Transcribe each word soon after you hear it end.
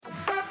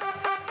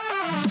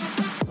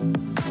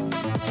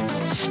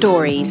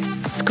stories,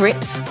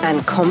 scripts,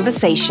 and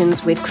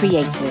conversations with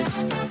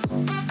creators.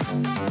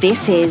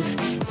 This is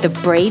the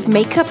Brave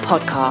Maker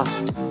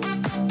podcast.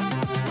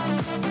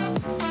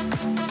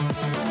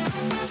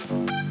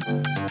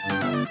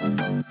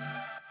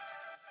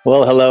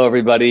 Well, hello,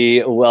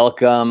 everybody.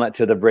 Welcome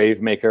to the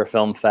Brave Maker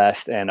Film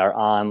Fest and our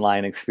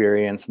online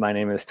experience. My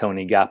name is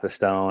Tony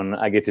Gapistone.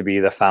 I get to be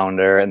the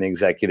founder and the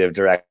executive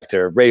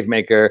director of Brave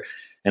Maker.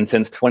 And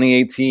since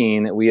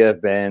 2018, we have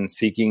been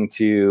seeking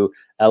to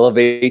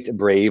elevate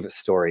brave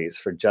stories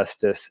for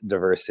justice,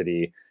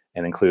 diversity,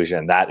 and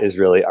inclusion. That is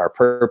really our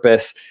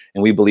purpose.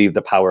 And we believe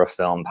the power of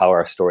film, power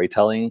of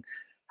storytelling,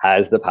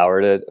 has the power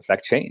to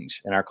affect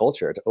change in our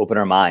culture, to open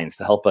our minds,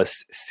 to help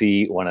us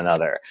see one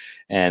another.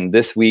 And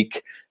this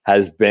week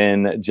has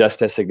been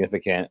just as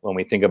significant when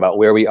we think about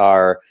where we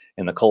are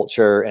in the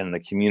culture and the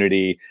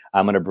community.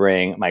 I'm going to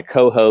bring my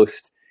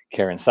co-host,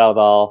 Karen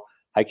Southall.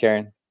 Hi,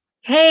 Karen.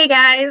 Hey,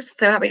 guys.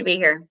 So happy to be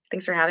here.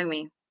 Thanks for having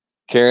me.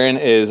 Karen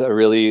is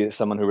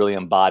someone who really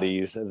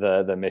embodies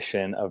the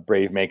mission of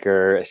Brave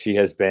Maker. She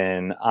has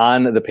been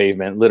on the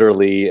pavement,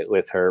 literally,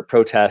 with her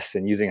protests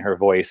and using her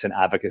voice and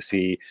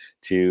advocacy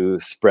to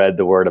spread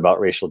the word about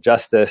racial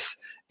justice.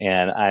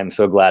 And I'm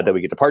so glad that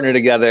we get to partner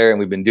together, and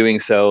we've been doing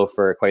so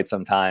for quite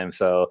some time.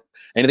 So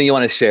anything you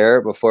want to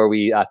share before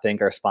we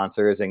thank our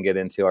sponsors and get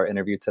into our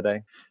interview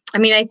today? I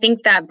mean, I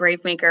think that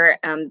Brave Maker,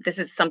 this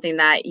is something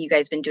that you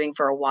guys have been doing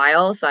for a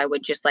while. So I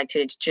would just like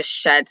to just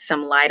shed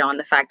some light on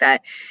the fact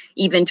that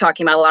even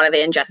talking about a lot of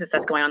the injustice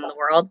that's going on in the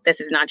world, this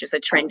is not just a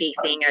trendy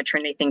thing or a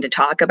trendy thing to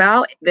talk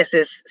about. This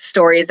is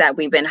stories that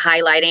we've been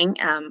highlighting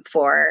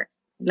for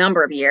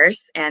number of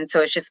years. And so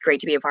it's just great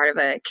to be a part of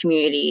a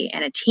community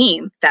and a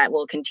team that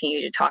will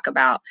continue to talk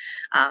about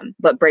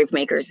what Brave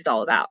Makers is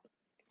all about.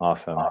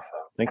 Awesome.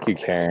 Thank you,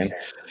 Karen.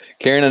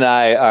 Karen and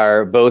I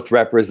are both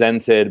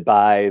represented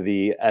by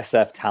the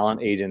SF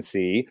Talent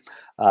Agency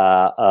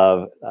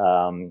of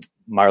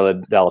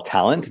Marladell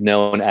Talent,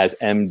 known as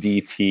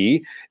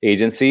MDT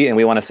Agency. And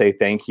we want to say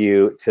thank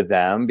you to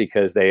them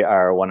because they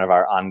are one of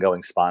our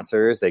ongoing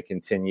sponsors. They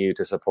continue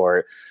to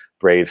support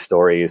brave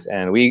stories.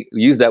 And we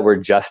use that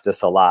word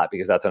justice a lot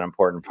because that's an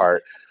important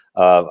part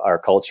of our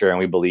culture. And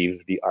we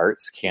believe the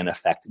arts can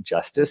affect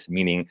justice,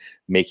 meaning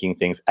making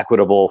things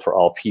equitable for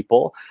all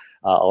people,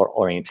 all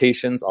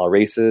orientations, all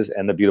races.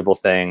 And the beautiful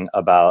thing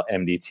about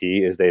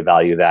MDT is they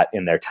value that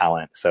in their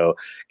talent. So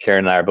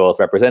Karen and I are both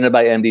represented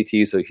by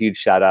MDT. So huge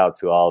shout out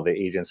to all the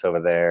agents over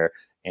there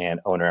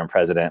and owner and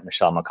president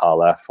Michelle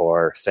McCullough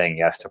for saying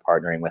yes to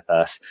partnering with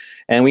us.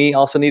 And we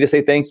also need to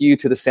say thank you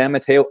to the San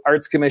Mateo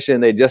Arts Commission.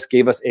 They just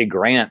gave us a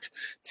grant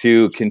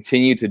to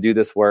continue to do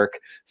this work.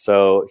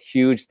 So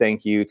huge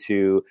thank you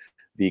to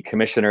the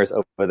commissioners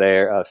over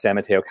there of San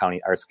Mateo County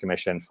Arts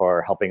Commission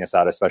for helping us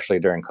out, especially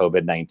during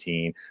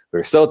COVID-19.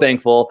 We're so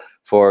thankful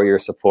for your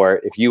support.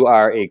 If you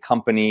are a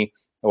company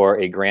or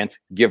a grant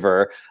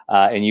giver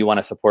and you want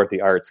to support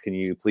the arts, can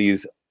you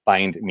please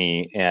find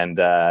me and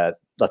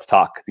let's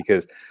talk,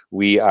 because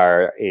we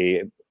are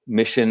a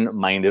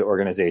mission-minded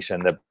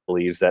organization that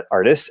believes that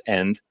artists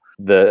and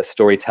the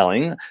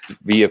storytelling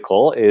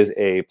vehicle is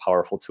a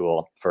powerful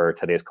tool for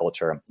today's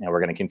culture. And we're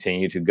going to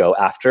continue to go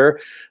after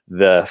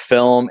the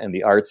film and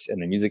the arts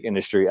and the music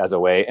industry as a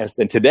way.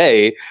 And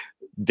today,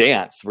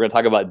 dance. We're going to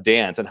talk about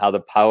dance and how the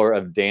power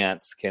of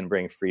dance can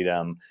bring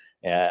freedom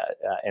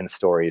and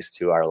stories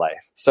to our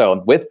life.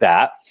 So with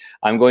that,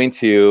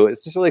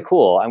 it's just really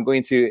cool. I'm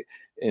going to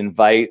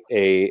invite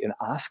an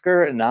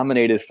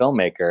Oscar-nominated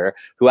filmmaker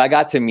who I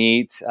got to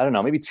meet, I don't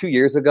know, maybe 2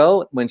 years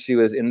ago when she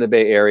was in the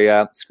Bay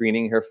Area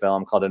screening her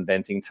film called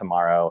Inventing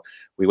Tomorrow.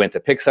 We went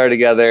to Pixar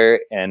together,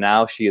 and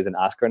now she is an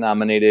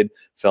Oscar-nominated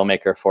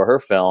filmmaker for her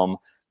film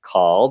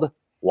called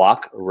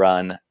Walk,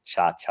 Run,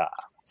 Cha-Cha.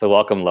 So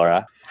welcome,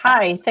 Laura.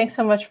 Hi, thanks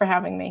so much for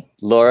having me.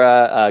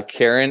 Laura,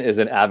 Karen is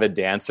an avid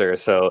dancer,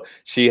 so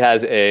she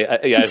has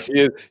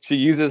she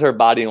uses her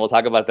body, and we'll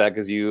talk about that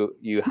because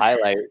you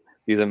highlight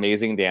these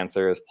amazing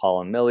dancers,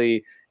 Paul and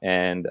Millie,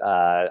 and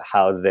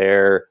how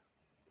their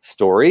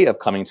story of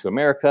coming to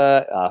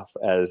America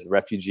as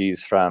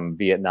refugees from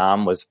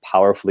Vietnam was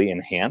powerfully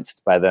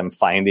enhanced by them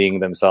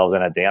finding themselves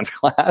in a dance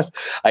class.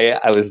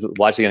 I was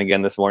watching it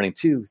again this morning,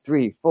 2,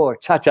 3, 4,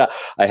 cha-cha.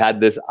 I had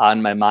this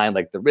on my mind,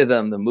 like the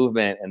rhythm, the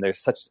movement, and there's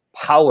such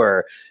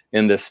power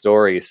in this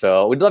story.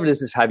 So we'd love to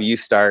just have you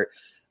start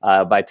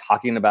by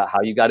talking about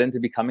how you got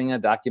into becoming a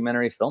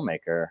documentary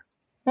filmmaker.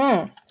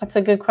 That's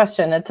a good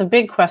question. It's a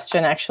big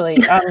question, actually.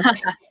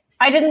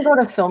 I didn't go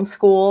to film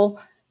school.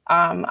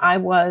 I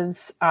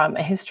was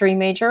a history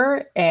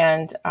major,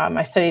 and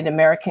I studied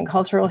American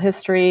cultural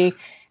history.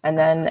 And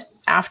then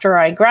after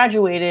I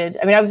graduated,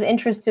 I was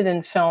interested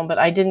in film, but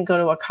I didn't go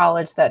to a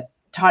college that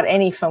taught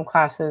any film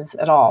classes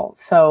at all.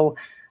 So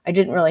I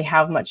didn't really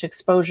have much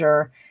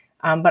exposure.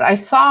 But I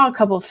saw a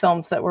couple of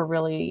films that were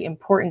really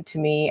important to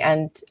me.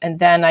 And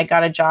then I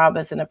got a job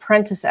as an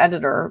apprentice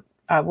editor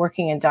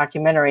working in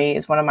documentary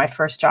is one of my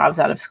first jobs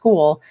out of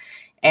school.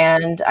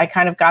 And I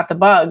kind of got the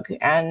bug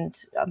and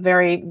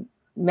very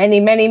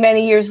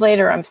many years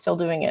later, I'm still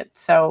doing it.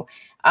 So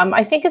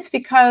I think it's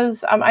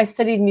because I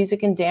studied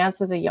music and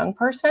dance as a young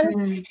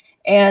person.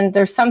 And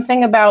there's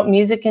something about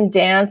music and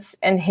dance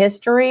and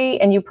history,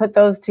 and you put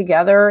those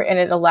together and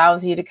it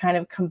allows you to kind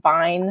of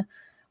combine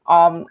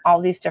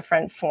all these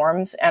different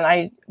forms. And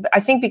I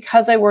think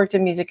because I worked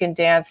in music and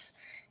dance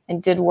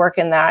and did work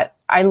in that,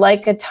 I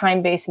like a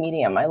time-based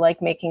medium. I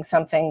like making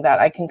something that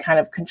I can kind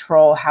of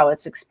control how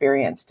it's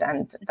experienced.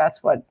 And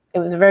that's what, it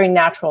was a very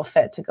natural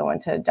fit to go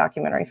into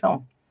documentary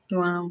film.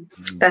 Wow,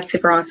 that's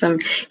super awesome.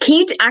 Can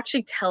you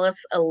actually tell us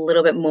a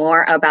little bit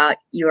more about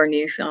your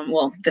new film?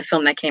 Well, this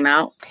film that came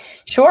out.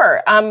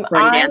 Sure. Run,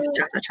 Dance,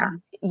 Cha-Cha-Cha.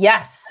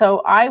 Yes. So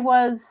I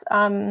was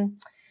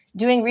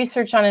doing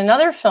research on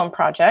another film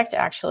project,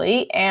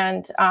 actually.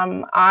 And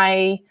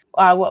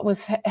what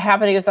was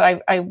happening is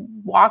that I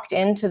walked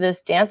into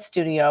this dance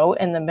studio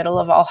in the middle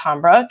of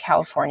Alhambra,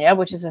 California,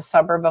 which is a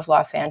suburb of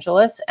Los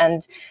Angeles.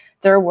 And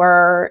there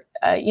were,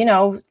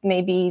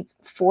 maybe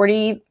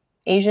 40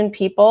 Asian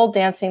people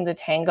dancing the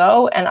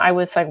tango. And I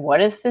was like,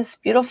 what is this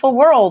beautiful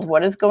world?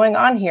 What is going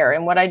on here?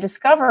 And what I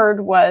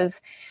discovered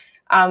was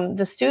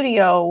the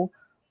studio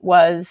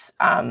was,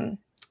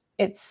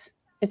 it's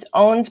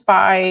owned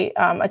by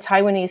a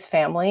Taiwanese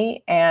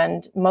family,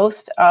 and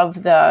most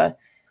of the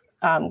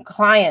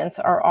clients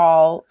are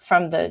all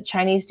from the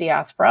Chinese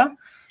diaspora.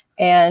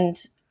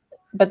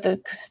 But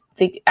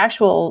the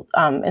actual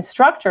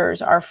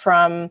instructors are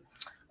from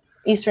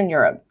Eastern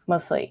Europe,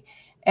 mostly.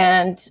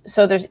 And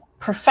so there's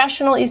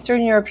professional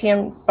Eastern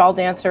European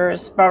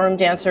ballroom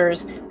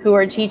dancers who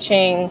are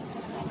teaching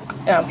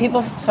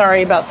people,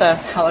 sorry about the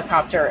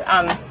helicopter,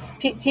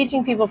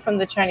 teaching people from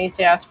the Chinese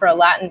diaspora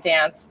Latin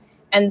dance.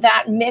 And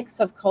that mix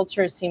of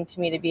cultures seemed to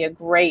me to be a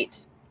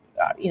great,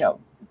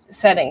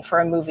 setting for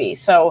a movie.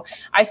 So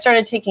I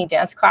started taking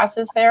dance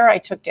classes there. I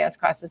took dance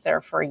classes there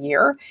for a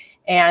year.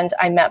 And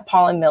I met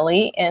Paul and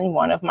Millie in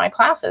one of my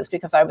classes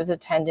because I was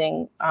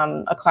attending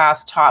a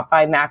class taught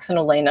by Max and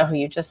Elena, who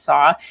you just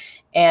saw.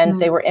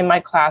 And they were in my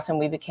class and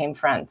we became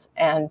friends.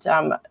 And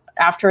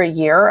after a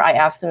year, I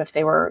asked them if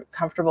they were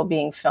comfortable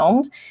being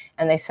filmed.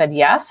 And they said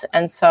yes.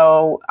 And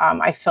so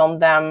I filmed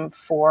them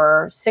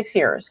for 6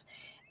 years.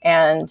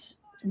 And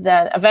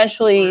then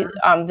eventually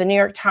the New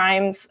York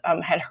Times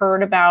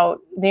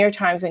New York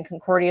Times and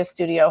Concordia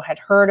Studio had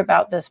heard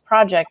about this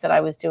project that I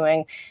was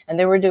doing, and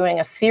they were doing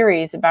a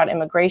series about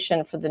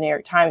immigration for the New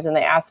York Times. And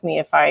they asked me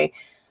if I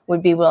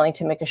would be willing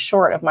to make a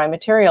short of my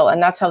material.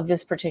 And that's how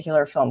this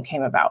particular film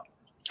came about.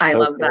 I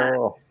love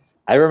that.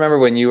 I remember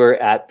when you were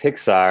at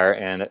Pixar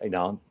and,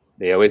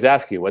 they always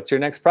ask you, what's your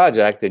next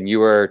project? And you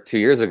were 2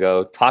 years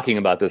ago talking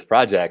about this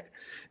project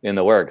in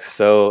the works.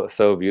 So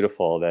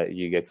beautiful that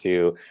you get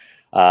to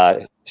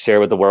share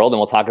with the world, and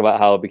we'll talk about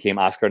how it became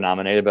Oscar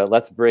nominated. But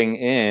let's bring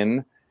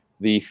in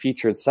the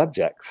featured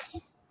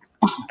subjects.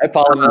 Hi,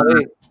 Paul and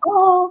Millie.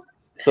 Oh.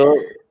 So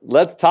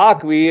let's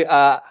talk.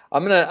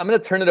 I'm gonna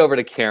turn it over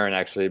to Karen,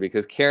 actually,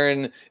 because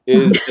Karen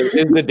is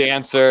the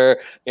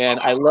dancer, and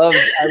I love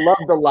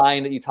the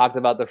line that you talked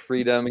about, the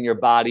freedom in your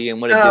body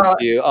and what it did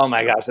to you. Oh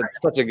my gosh, that's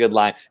such a good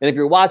line. And if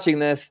you're watching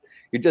this,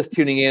 you're just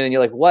tuning in, and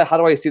you're like, what? How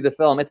do I see the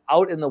film? It's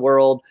out in the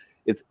world.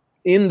 It's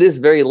in this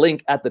very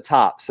link at the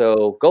top.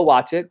 So go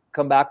watch it,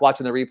 come back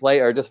watching the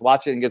replay, or just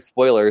watch it and get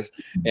spoilers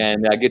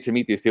and get to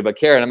meet these two. But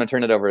Karen, I'm going to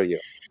turn it over to you.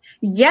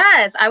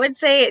 Yes, I would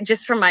say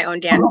just from my own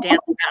dance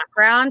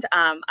background,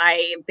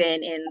 I've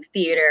been in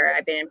theater,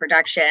 I've been in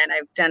production,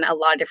 I've done a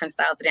lot of different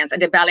styles of dance. I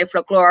did ballet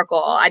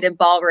folklorical, I did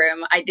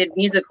ballroom, I did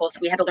musicals.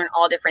 So we had to learn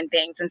all different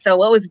things. And so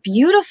what was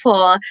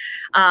beautiful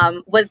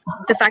was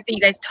the fact that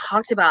you guys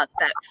talked about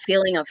that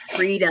feeling of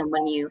freedom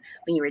when you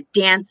were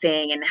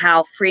dancing and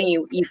how free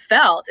you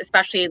felt.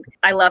 Especially,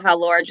 I love how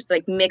Laura just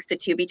like mixed the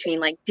two between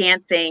like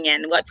dancing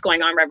and what's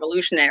going on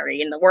revolutionary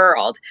in the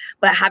world,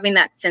 but having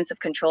that sense of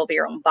control of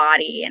your own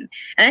body. And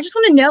I just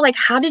want to know, like,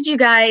 how did you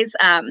guys,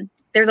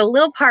 there's a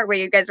little part where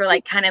you guys were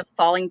like kind of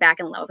falling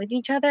back in love with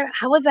each other.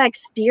 How was that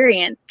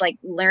experience, like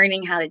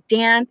learning how to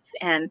dance,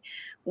 and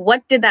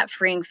what did that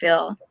feeling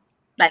feel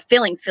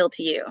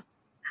to you?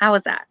 How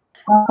was that?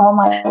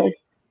 My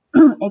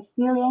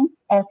experience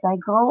as I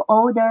grow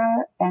older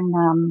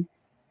and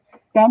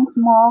dance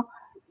more,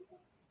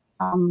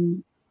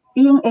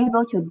 being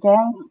able to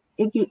dance,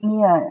 it gives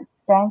me a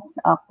sense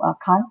of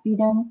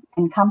confidence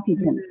and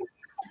competence.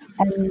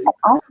 And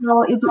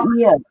also it gives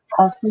me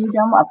a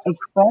freedom of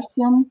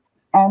expression,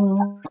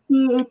 and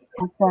see it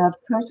as a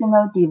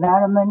personal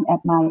development at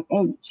my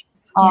age.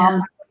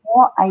 The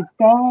more I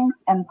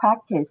dance and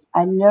practice,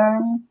 I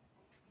learn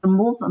the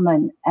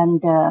movement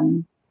and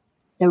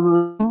the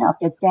routine of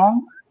the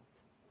dance.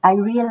 I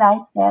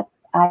realize that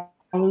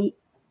I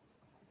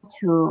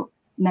to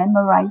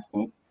memorize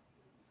it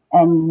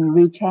and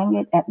retain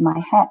it at my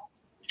head.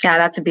 Yeah,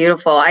 that's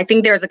beautiful. I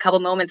think there's a couple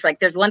moments like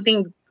there's one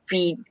thing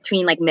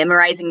between like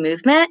memorizing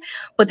movement,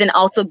 but then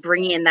also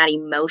bringing in that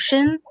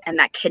emotion and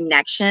that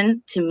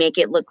connection to make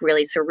it look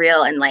really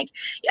surreal and like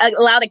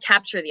allow to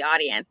capture the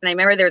audience. And I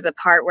remember there was a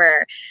part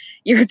where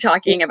you were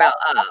talking about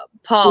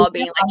Paul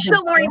being like,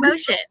 show more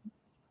emotion,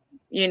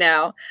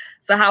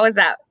 So how was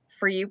that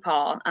for you,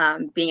 Paul,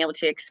 being able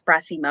to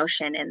express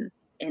emotion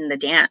in the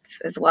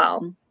dance as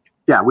well?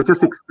 Yeah, we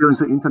just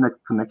experienced an internet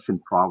connection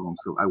problem,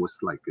 so I was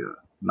like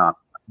not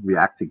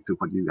reacting to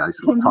what you guys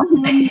were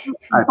talking. Can you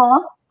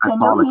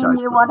hear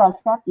me what I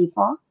said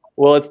before?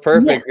 Well, it's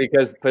perfect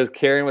because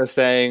Karen was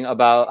saying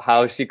about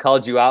how she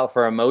called you out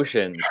for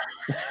emotions.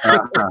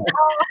 Thank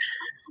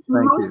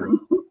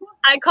you.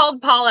 I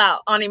called Paul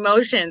out on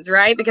emotions,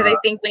 right? Because I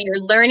think when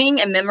you're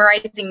learning and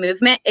memorizing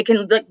movement, it can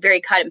look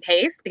very cut and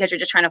paste because you're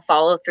just trying to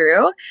follow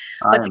through.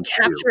 But to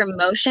capture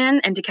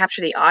emotion and to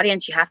capture the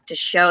audience, you have to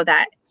show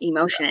that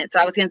emotion. So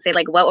I was going to say,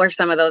 like, what were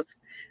some of those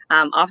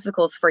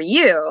obstacles for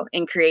you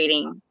in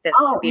creating this?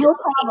 No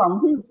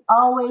problem. He's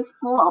always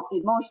full of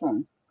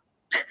emotion.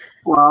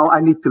 Well,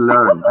 I need to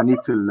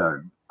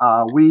learn.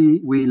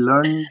 We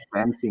learn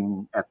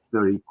dancing at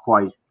very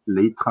quite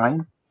late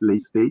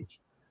stage.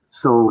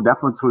 So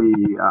definitely,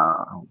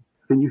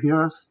 can you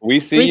hear us?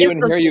 We see you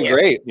and hear you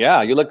great.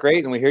 Yeah, you look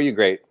great and we hear you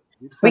great.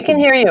 We can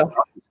hear you.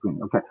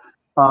 Okay.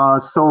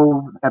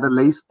 So at a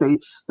late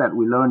stage that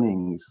we're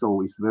learning,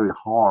 so it's very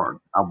hard.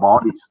 Our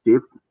body is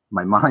stiff.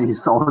 My mind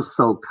is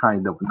also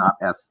kind of not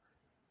as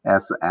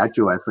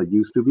agile as I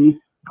used to be.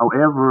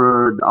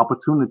 However, the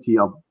opportunity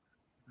of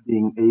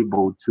being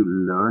able to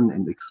learn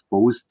and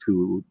expose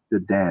to the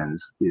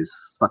dance is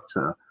such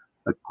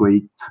a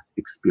great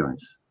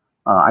experience.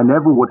 I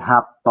never would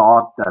have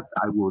thought that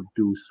I would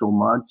do so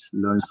much,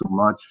 learn so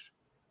much,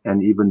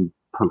 and even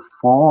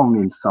perform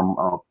in some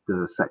of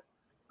the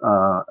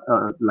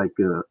like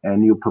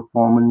annual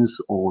performance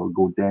or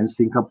go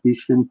dancing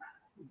competition.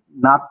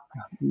 Not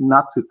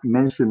to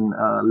mention,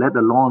 let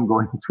alone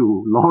going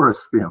to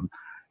Laura's film.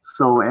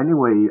 So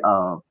anyway,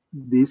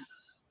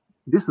 this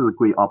is a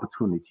great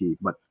opportunity.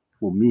 But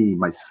for me,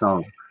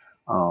 myself,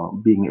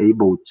 being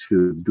able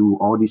to do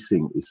all these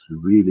things is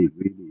really,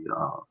 really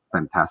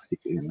fantastic,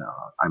 and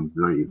I'm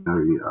very,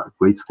 very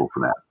grateful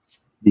for that,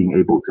 being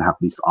able to have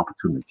this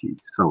opportunity.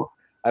 So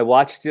I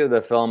watched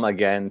the film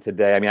again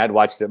today. I mean, I'd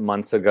watched it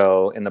months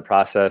ago in the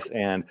process,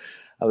 and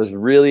I was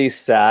really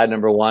sad,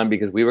 number one,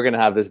 because we were going to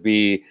have this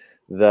be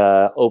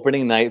the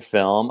opening night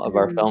film of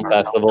our film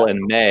festival in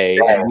May,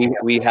 and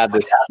we had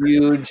this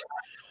huge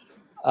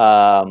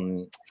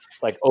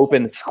like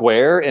open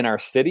square in our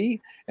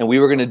city, and we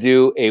were going to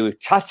do a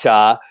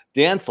cha-cha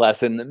dance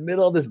lesson in the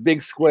middle of this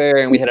big square,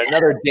 and we had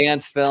another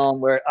dance film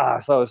where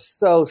so I was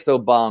so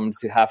bummed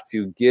to have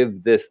to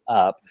give this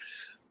up.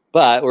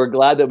 But we're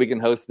glad that we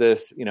can host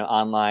this,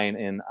 online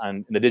in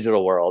the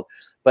digital world.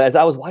 But as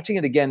I was watching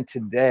it again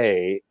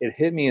today, it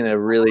hit me in a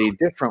really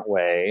different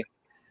way,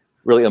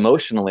 really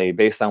emotionally,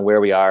 based on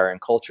where we are in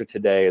culture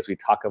today, as we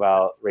talk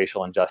about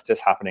racial injustice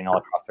happening all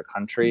across the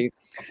country,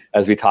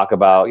 as we talk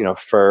about,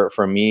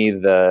 for me,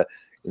 the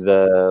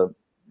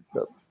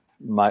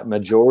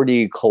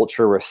majority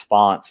culture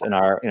response in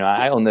our,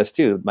 I own this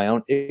too, my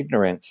own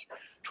ignorance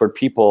toward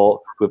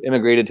people who have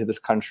immigrated to this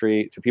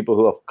country, to people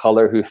who have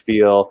color, who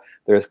feel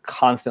there's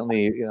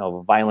constantly,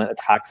 violent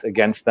attacks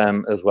against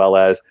them, as well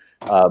as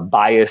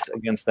bias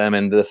against them.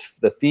 And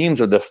the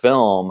themes of the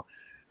film,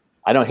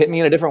 I don't hit me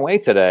in a different way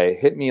today.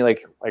 Hit me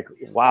like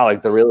wow,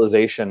 like the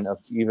realization of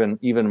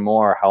even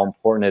more how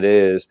important it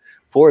is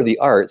for the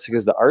arts,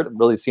 because the art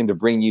really seemed to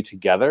bring you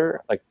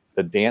together. Like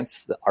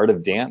the art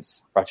of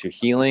dance brought you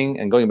healing,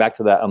 and going back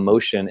to that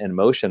emotion and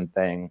motion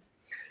thing,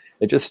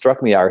 it just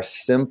struck me our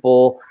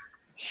simple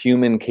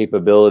human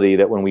capability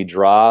that when we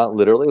draw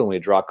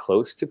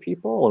close to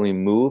people, when we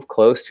move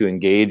close to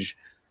engage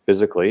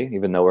physically,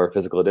 even though we're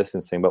physical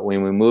distancing, but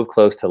when we move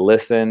close to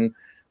listen,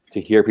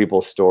 to hear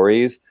people's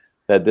stories,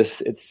 that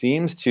it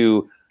seems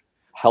to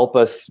help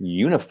us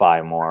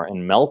unify more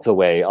and melt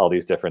away all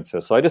these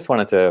differences. So I just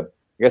wanted to,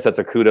 I guess that's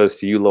a kudos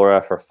to you,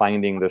 Laura, for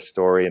finding this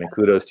story, and a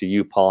kudos to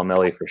you, Paul and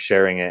Millie, for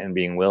sharing it and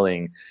being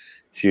willing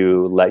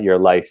to let your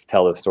life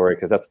tell the story,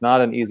 because that's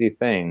not an easy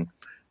thing,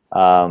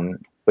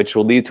 which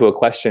will lead to a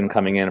question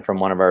coming in from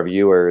one of our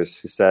viewers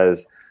who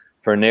says,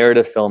 for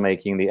narrative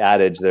filmmaking, the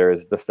adage, there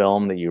is the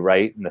film that you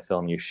write and the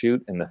film you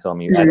shoot and the film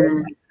you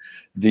edit.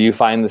 Do you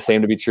find the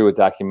same to be true with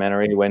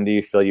documentary? When do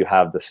you feel you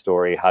have the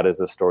story? How does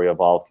the story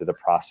evolve through the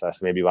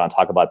process? Maybe you want to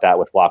talk about that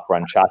with Walk,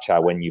 Run, Cha-Cha,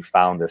 when you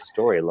found this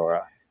story,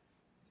 Laura.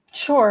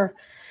 Sure.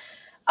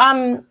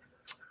 I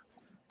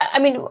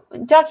mean,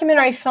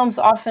 documentary films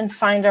often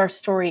find our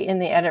story in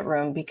the edit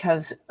room,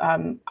 because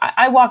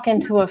I walk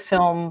into a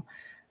film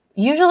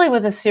usually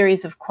with a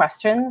series of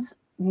questions,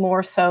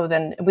 more so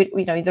than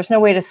there's no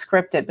way to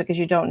script it, because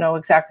you don't know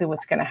exactly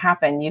what's going to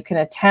happen. You can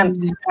attempt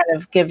to kind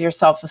of give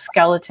yourself a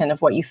skeleton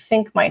of what you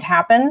think might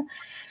happen,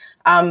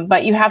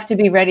 but you have to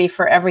be ready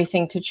for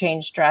everything to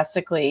change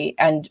drastically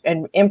and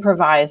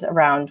improvise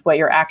around what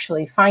you're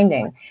actually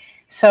finding.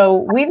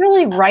 So we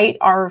really write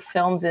our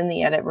films in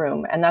the edit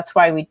room, and that's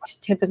why we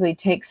typically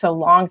take so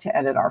long to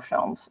edit our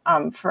films.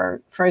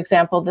 For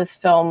example, this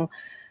film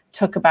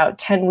took about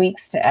 10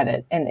 weeks to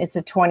edit, and it's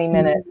a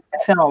 20-minute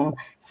film.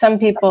 Some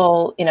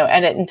people,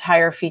 edit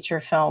entire feature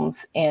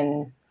films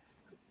in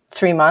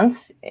 3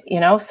 months,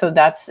 so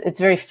it's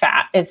very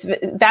fast.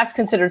 That's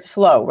considered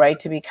slow, right?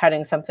 To be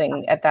cutting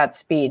something at that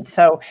speed.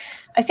 So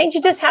I think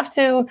you just have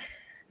to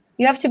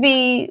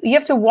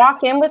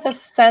walk in with a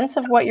sense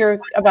of what you're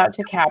about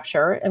to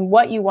capture and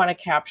what you want to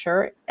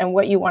capture and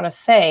what you want to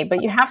say,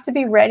 but you have to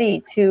be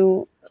ready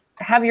to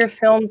have your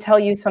film tell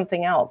you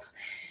something else.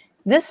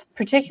 This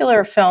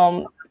particular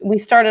film, we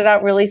started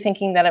out really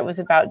thinking that it was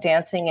about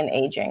dancing and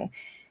aging.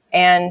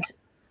 And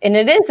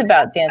it is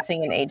about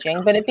dancing and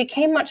aging, but it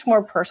became much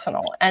more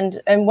personal. And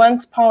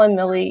once Paul and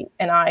Millie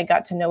and I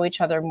got to know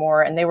each other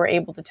more, and they were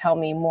able to tell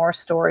me more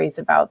stories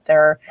about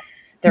their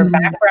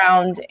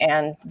background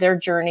and their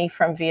journey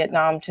from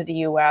Vietnam to the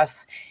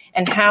US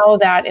and how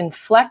that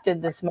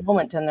inflected this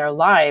moment in their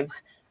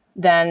lives,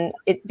 then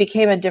it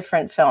became a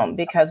different film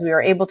because we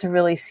were able to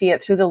really see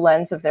it through the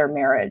lens of their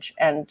marriage.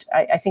 And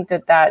I think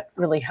that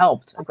really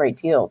helped a great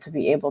deal to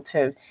be able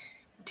to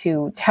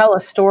tell a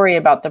story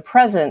about the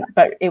present,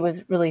 but it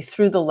was really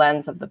through the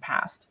lens of the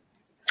past.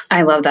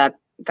 I love that.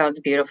 That was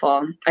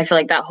beautiful. I feel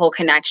like that whole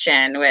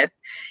connection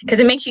because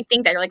it makes you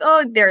think that you're like,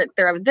 oh,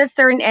 they're of this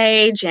certain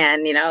age.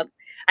 And,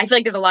 I feel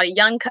like there's a lot of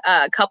young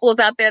couples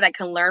out there that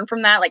can learn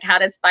from that, like how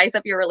to spice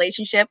up your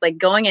relationship, like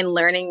going and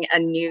learning a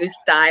new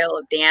style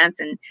of dance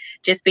and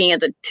just being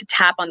able to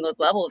tap on those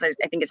levels. I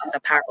think it's just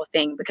a powerful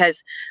thing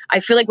because I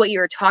feel like what you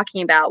were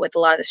talking about with a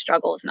lot of the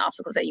struggles and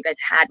obstacles that you guys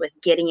had with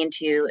getting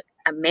into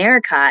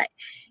America,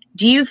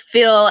 do you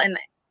feel, and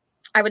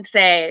I would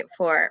say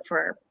for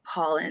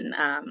Paul and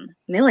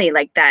Millie,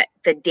 like that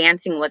the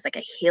dancing was like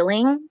a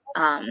healing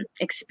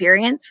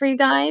experience for you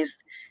guys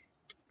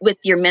with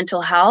your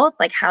mental health,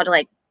 like how to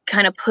like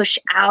kind of push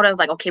out of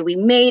like, okay, we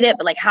made it,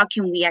 but like how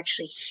can we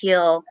actually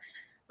heal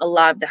a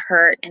lot of the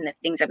hurt and the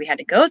things that we had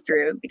to go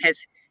through?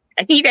 Because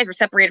I think you guys were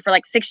separated for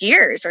like 6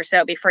 years or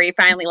so before you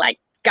finally like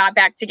got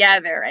back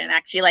together and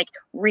actually like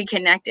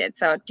reconnected.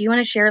 So do you want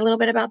to share a little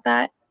bit about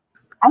that?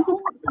 I think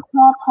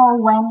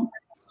Paul went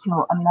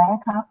to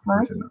America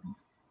first.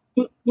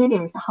 It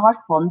is hard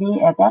for me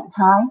at that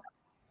time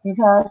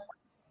because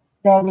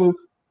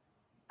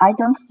I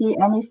don't see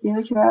any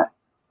future.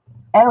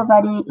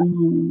 Everybody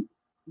in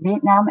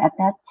Vietnam at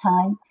that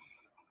time,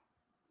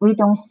 we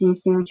don't see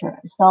future.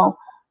 So,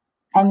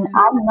 and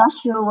I'm not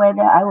sure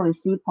whether I will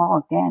see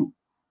Paul again.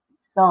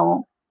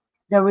 So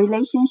the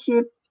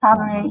relationship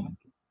probably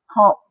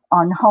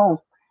on hold.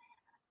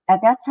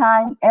 At that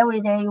time,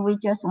 every day we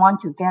just want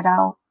to get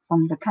out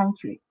from the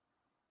country.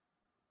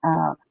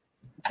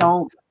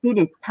 So it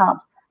is tough.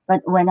 But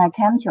when I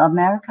came to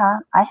America,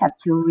 I have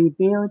to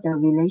rebuild the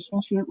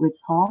relationship with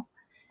Paul.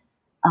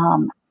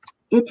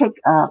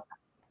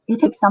 It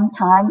takes some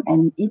time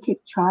and it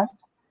takes trust,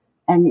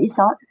 and it's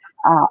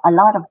a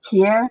lot of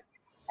tears,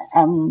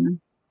 and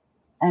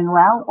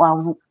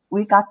well,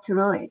 we got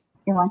through it.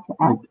 You want to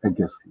add? I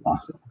guess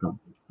awesome.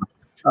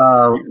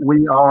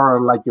 We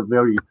are like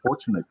very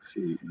fortunate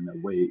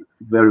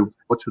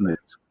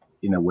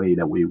in a way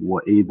that we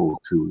were able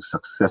to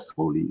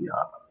successfully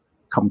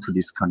come to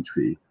this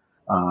country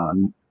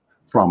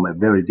from a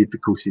very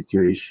difficult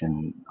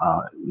situation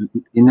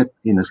in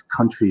a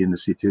country, in a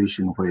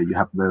situation where you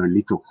have very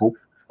little hope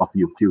of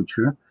your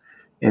future.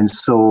 And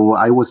so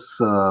I was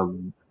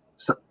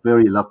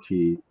very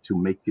lucky to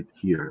make it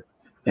here.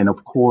 And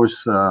of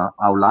course,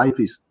 our life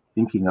is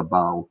thinking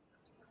about,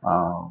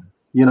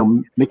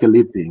 make a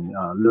living,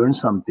 learn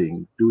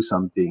something, do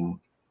something,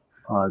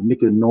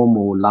 make a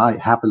normal life,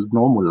 have a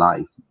normal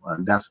life.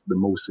 That's the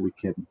most we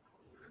can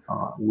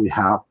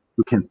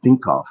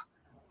think of.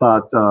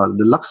 But the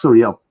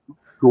luxury of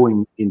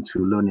going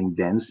into learning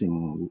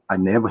dancing, I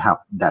never have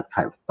that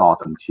kind of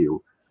thought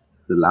until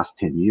the last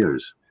 10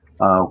 years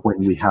when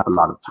we have a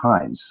lot of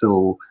time.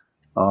 So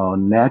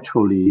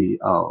naturally,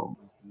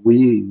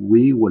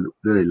 we were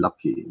very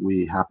lucky.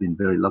 We have been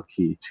very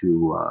lucky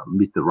to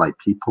meet the right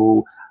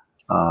people,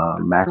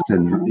 Max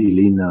and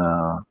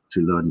Elena,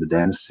 to learn the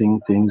dancing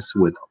things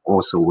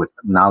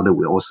now that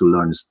we also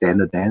learn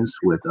standard dance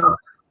with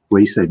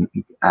Grace and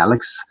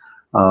Alex.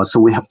 So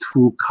we have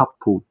two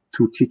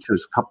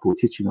teachers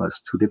teaching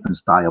us two different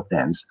style of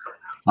dance.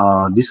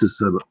 This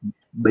is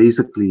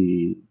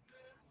basically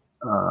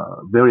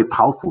very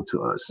powerful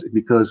to us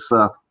because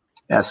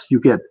as you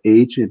get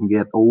age and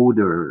get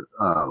older,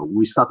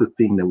 we start to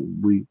think that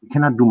we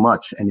cannot do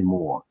much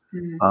anymore.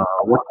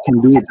 What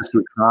can we do is just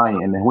retire.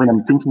 And when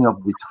I'm thinking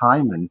of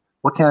retirement,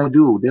 what can I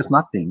do? There's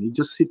nothing. You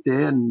just sit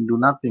there and do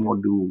nothing or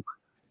do.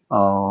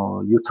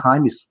 Your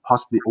time is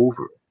possibly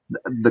over.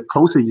 The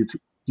closer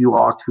you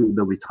are to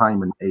the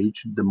retirement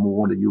age, the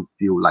more that you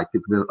feel like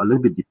you're a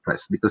little bit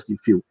depressed because you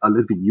feel a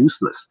little bit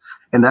useless.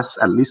 And that's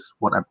at least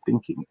what I'm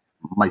thinking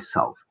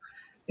myself.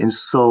 And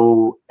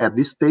so at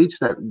this stage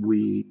that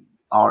we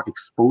are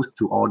exposed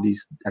to all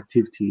these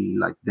activity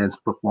like dance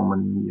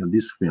performance,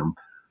 this film,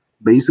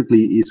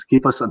 basically it's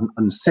give us a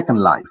second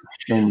life.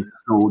 And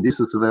so this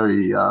is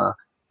very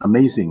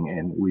amazing,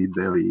 and we're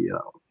very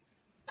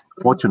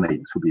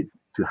fortunate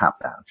to have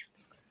that.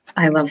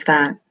 I love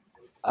that.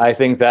 I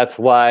think that's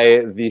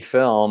why the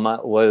film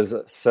was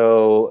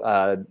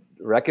so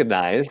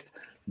recognized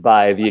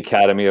by the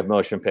Academy of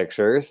Motion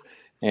Pictures,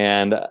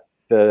 and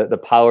the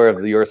power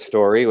of your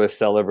story was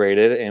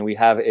celebrated. And we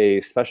have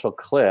a special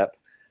clip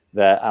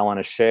that I want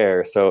to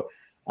share. So,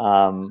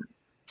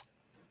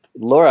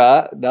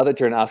 Laura, now that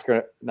you're an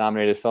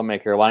Oscar-nominated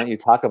filmmaker, why don't you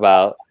talk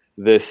about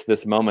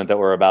this moment that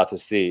we're about to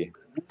see?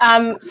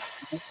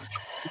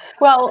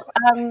 Paul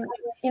and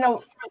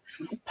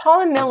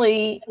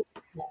Millie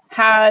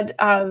had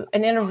an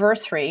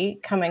anniversary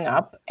coming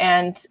up,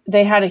 and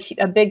they had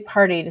a big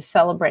party to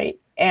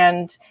celebrate.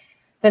 And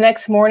the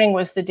next morning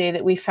was the day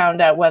that we found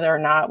out whether or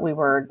not we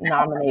were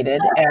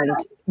nominated. And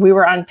we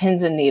were on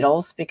pins and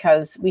needles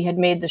because we had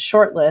made the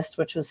short list,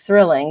 which was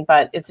thrilling,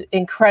 but it's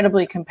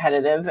incredibly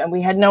competitive. And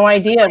we had no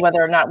idea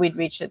whether or not we'd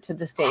reach it to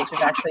the stage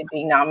of actually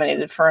being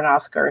nominated for an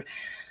Oscar.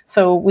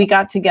 So we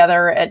got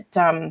together at,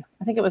 I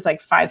think it was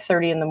like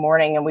 5:30 in the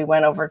morning, and we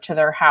went over to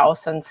their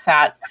house and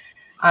sat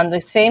on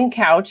the same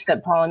couch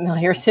that Paul and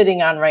Millie are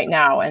sitting on right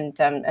now. And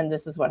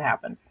this is what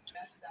happened.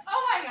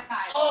 Oh my God.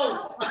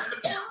 Oh.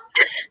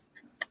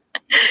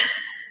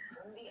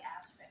 The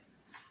absence.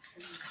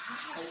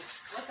 Wow.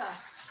 What the?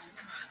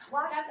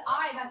 What? That's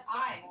I. That's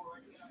I.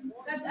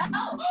 That's L.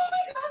 Oh my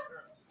God.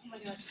 Oh my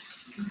God.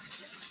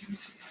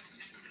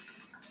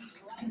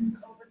 Life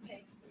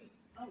overtakes me.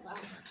 Oh wow.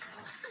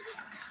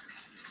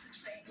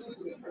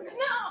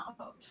 No.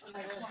 Oh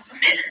my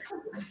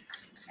God.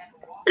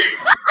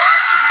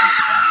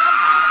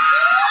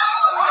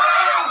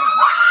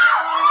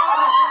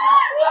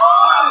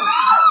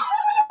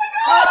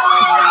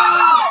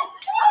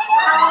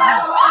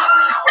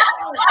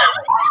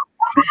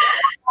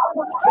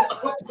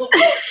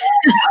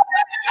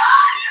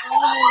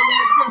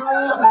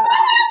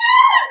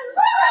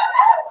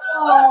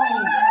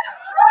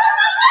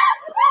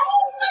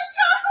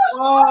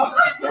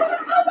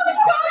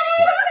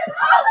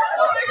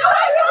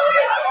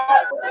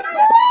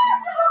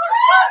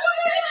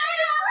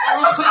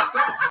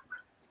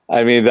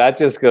 I mean, that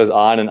just goes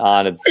on and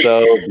on. It's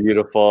so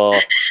beautiful,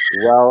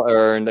 well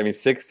earned. I mean,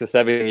 6 to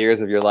 7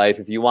 years of your life.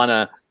 If you want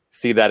to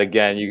see that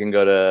again, you can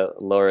go to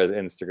Laura's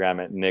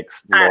Instagram at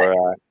Nix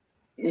Laura.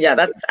 Yeah,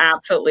 that's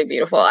absolutely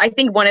beautiful. I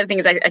think one of the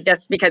things, I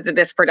guess, because of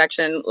this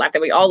production life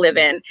that we all live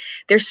in,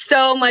 there's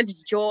so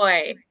much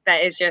joy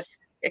that is just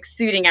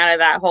exuding out of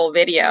that whole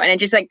video. And it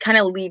just like kind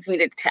of leads me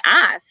to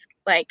ask,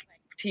 like,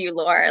 to you,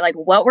 Laura, like,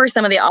 what were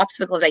some of the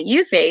obstacles that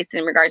you faced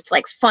in regards to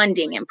like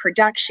funding and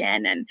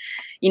production and,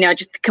 you know,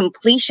 just the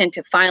completion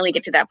to finally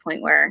get to that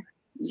point where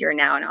you're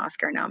now an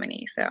Oscar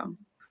nominee? So.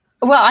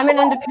 Well, I'm an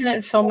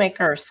independent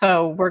filmmaker,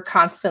 so we're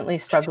constantly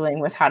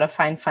struggling with how to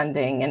find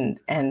funding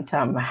and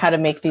how to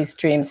make these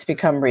dreams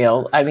become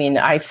real. I mean,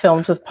 I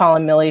filmed with Paul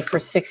and Millie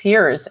for 6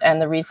 years,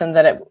 and the reason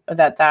that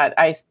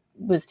I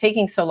was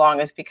taking so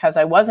long is because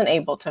I wasn't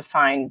able to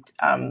find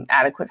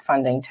adequate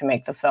funding to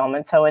make the film.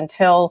 And so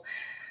until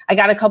I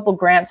got a couple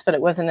grants, but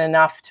it wasn't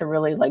enough to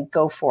really like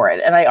go for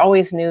it. And I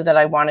always knew that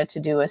I wanted to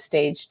do a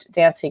staged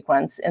dance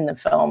sequence in the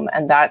film,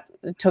 and that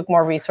took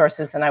more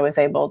resources than I was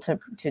able to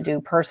do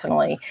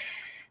personally.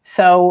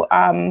 So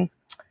I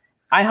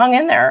hung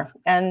in there,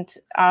 and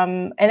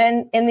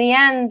in the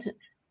end,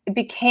 it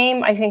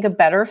became, I think, a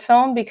better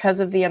film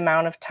because of the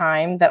amount of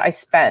time that I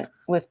spent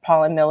with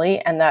Paul and Millie,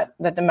 and that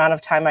amount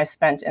of time I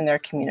spent in their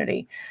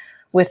community,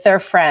 with their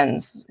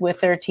friends,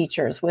 with their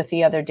teachers, with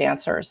the other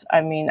dancers.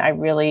 I mean,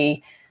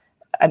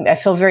 I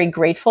feel very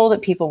grateful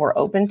that people were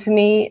open to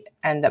me,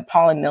 and that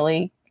Paul and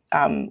Millie,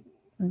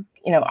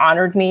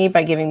 honored me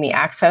by giving me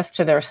access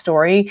to their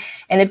story.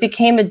 And it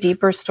became a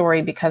deeper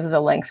story because of the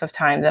length of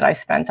time that I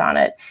spent on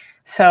it.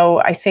 So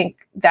I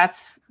think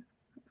that's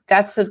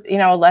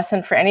a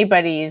lesson for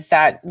anybody, is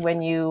that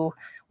when you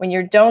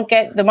don't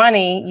get the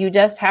money, you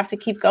just have to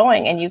keep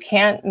going, and you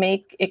can't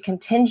make it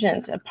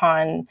contingent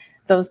upon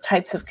those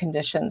types of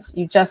conditions.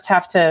 You just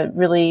have to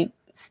really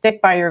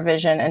stick by your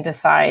vision and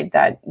decide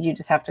that you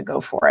just have to go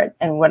for it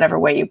in whatever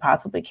way you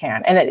possibly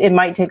can. And it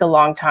might take a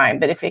long time,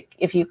 but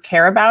if you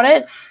care about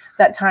it,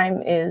 that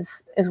time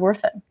is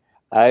worth it.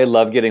 I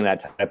love getting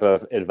that type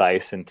of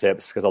advice and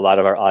tips, because a lot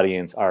of our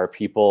audience are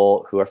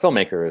people who are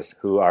filmmakers,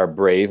 who are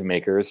brave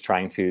makers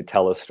trying to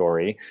tell a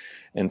story.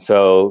 And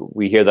so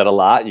we hear that a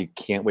lot. You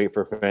can't wait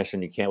for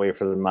permission. You can't wait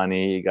for the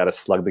money. You got to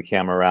slug the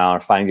camera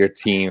around, find your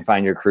team,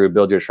 find your crew,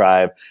 build your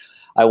tribe.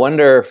 I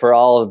wonder, for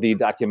all of the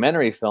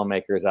documentary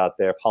filmmakers out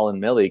there, Paul and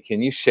Millie,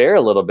 can you share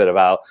a little bit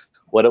about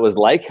what it was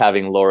like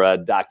having Laura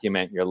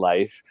document your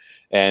life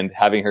and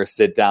having her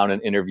sit down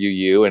and interview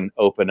you and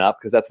open up?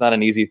 Because that's not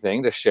an easy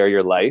thing, to share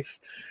your life.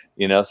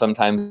 You know,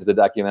 sometimes the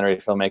documentary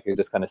filmmaker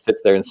just kind of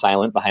sits there in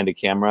silent behind a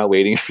camera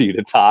waiting for you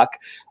to talk.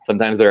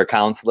 Sometimes they're a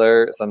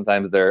counselor.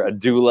 Sometimes they're a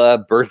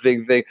doula,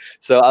 birthing thing.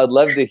 So I'd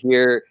love to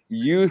hear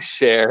you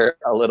share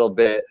a little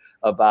bit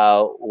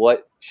about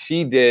what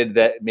she did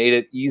that made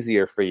it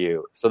easier for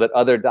you, so that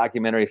other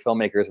documentary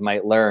filmmakers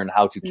might learn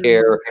how to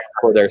care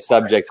for their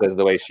subjects as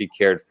the way she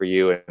cared for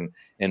you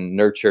and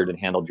nurtured and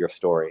handled your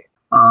story.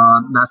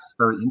 That's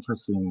a very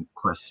interesting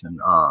question.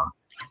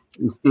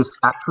 It's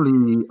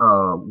actually,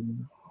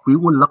 we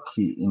were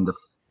lucky in the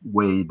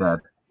way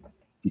that,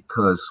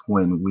 because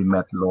when we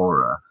met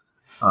Laura,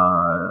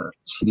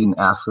 She didn't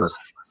ask us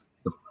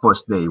the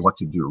first day what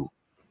to do.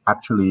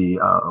 Actually,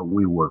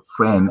 we were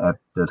friends at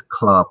the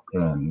club,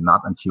 and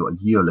not until a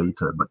year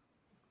later, but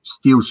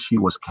still she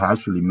was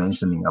casually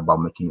mentioning about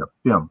making a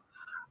film,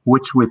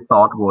 which we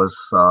thought was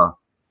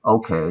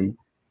okay.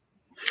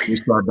 You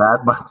said that,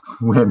 but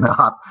we're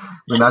not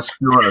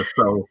sure.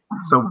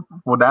 So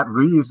for that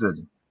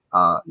reason,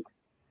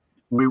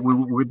 we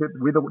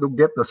don't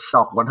get the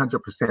shock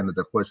 100% of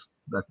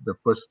the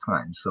first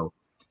time. So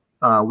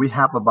we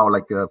have about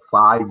like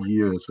 5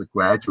 years to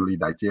gradually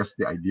digest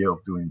the idea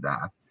of doing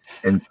that.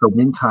 And so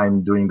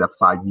meantime, during that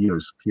 5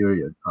 years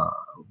period,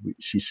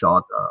 she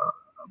shot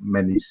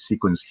many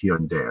sequences here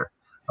and there,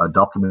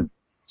 documents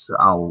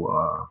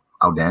our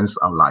dance,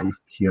 our life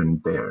here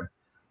and there.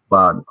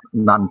 But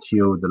not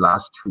until the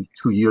last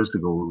two years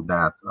ago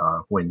that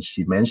when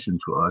she mentioned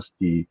to us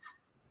the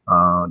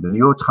New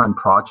York Times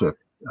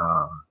project,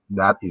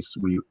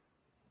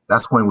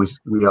 that's when we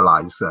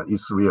realized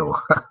it's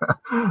real.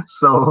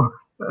 So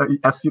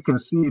as you can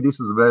see,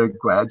 this is very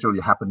gradually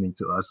happening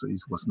to us.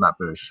 It was not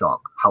very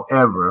shocked.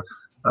 However,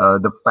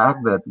 the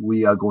fact that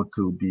we are going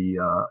to be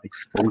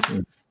exposed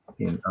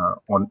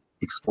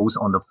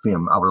on the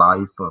film, our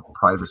life,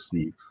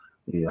 privacy,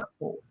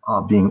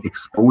 being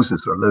exposed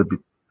is a little bit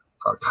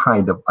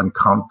kind of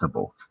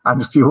uncomfortable.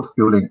 I'm still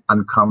feeling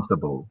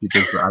uncomfortable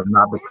because I'm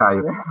not the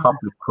kind of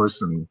public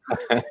person.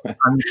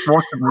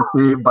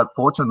 Unfortunately, but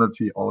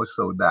fortunately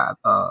also that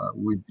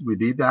we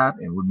did that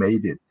and we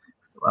made it.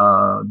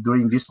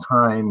 During this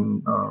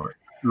time,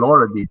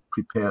 Laura did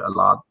prepare a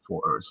lot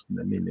for us,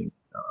 meaning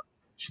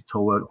she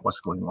told us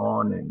what's going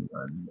on, and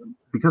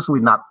because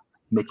we're not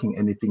making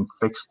anything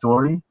fake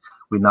story,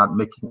 we're not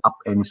making up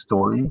any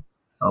story.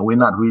 We're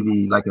not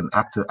really like an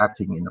actor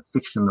acting in a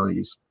fiction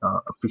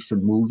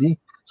movie.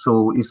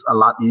 So it's a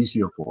lot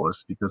easier for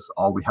us because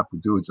all we have to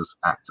do is just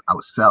act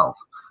ourselves.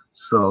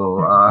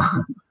 So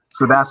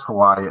so that's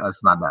why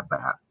it's not that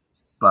bad.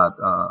 But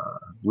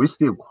we're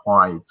still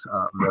quite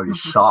very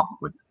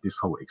shocked with this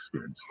whole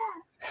experience.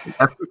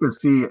 As you can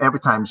see, every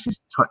time she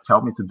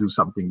tell me to do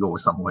something, go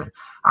somewhere,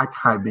 I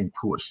kind of being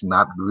pushed,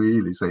 not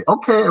really say,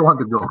 okay, I want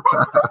to go.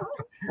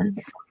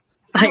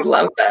 I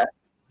love that.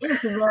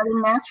 It's very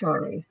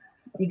naturally.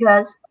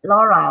 Because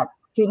Laura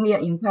gave me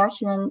an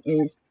impression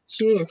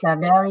she is a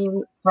very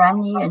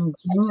friendly and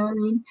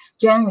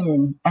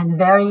genuine and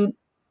very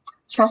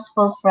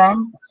trustful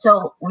friend.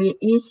 So we're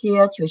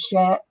easier to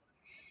share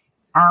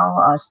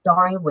our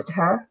story with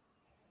her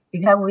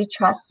because we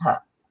trust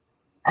her.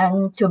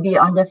 And to be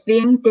on the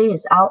film, this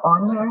is our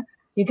honor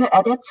because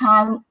at that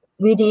time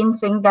we didn't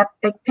think that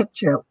big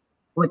picture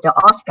with the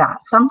Oscar.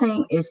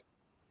 Something is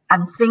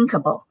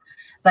unthinkable,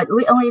 but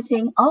we only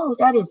think, oh,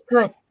 that is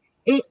good.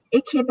 It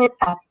keep it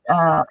at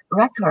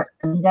record,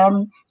 and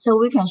then so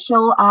we can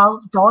show our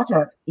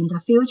daughter in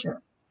the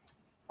future.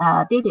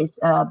 This is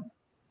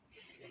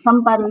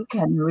somebody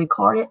can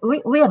record it.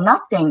 We are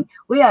nothing.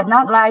 We are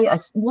not like a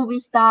movie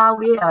star.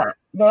 We are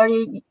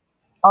very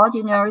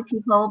ordinary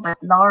people, but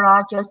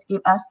Laura just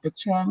give us the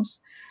chance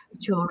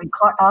to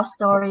record our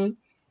story.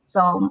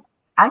 So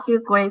I feel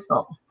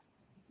grateful,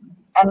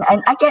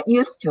 and I get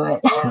used to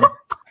it.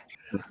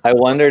 I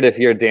wondered if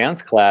your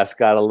dance class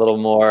got a little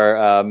more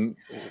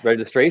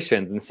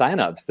registrations and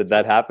signups. Did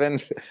that happen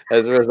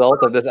as a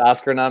result of this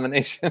Oscar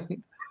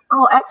nomination?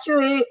 Oh,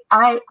 actually,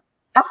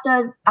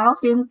 after our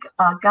film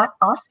got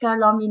Oscar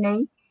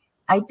nomination,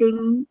 I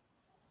think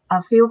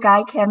a few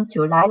guys came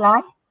to Lai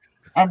Lai,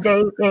 and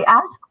they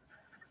asked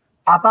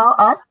about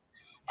us,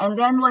 and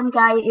then one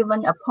guy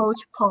even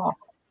approached Paul,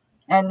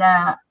 and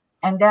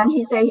then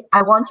he said,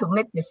 "I want to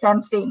make the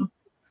same thing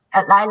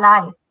at Lai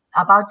Lai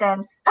about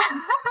dance."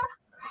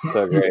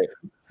 So great.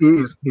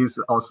 He's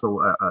also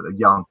a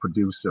young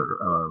producer,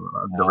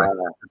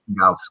 director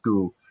out of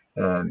school,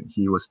 and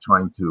he was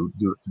trying to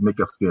make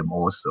a film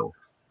also,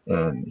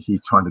 and he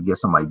trying to get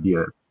some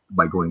idea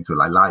by going to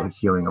Lai Lai,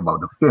 hearing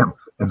about the film,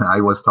 and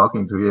I was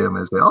talking to him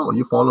and say, "Oh,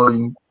 you're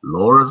following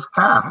Laura's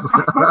path."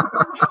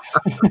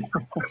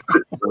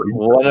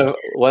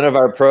 One of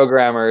our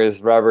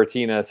programmers,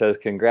 Robertina, says,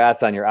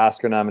 "Congrats on your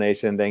Oscar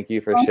nomination. Thank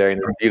you for sharing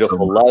this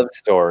beautiful love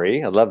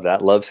story." I love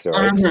that love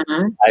story.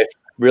 Mm-hmm. I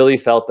really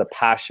felt the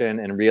passion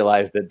and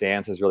realized that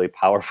dance is really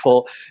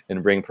powerful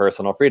and bring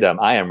personal freedom.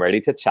 I am ready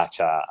to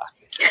cha-cha.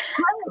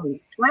 Hi,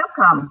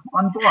 welcome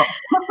on board.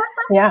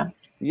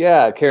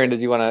 Yeah, Karen,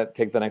 did you want to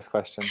take the next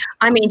question?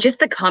 I mean, just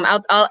the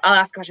comment. I'll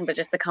ask a question, but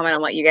just the comment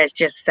on what you guys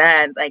just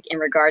said, like in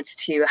regards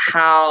to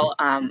how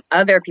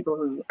other people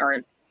who are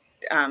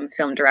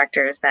film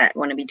directors that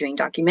want to be doing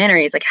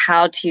documentaries, like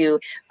how to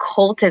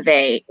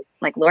cultivate,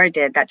 like Laura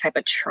did, that type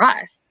of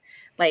trust.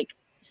 Like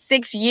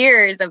 6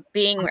 years of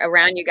being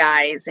around you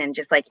guys and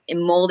just like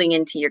molding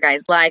into your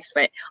guys' lives,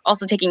 but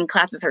also taking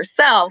classes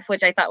herself,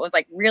 which I thought was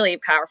like really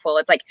powerful.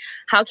 It's like,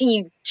 how can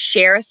you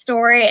share a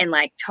story and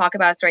like talk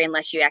about a story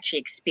unless you actually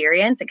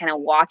experience and kind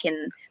of walk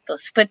in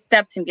those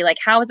footsteps and be like,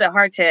 how does it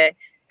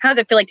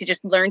feel like to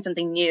just learn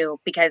something new?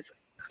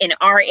 Because in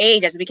our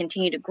age, as we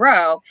continue to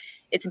grow,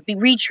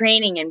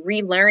 retraining and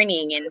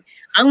relearning and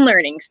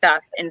unlearning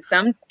stuff in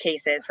some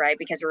cases, right?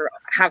 Because we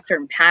have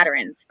certain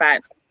patterns.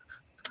 But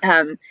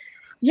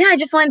yeah, I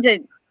just wanted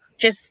to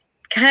just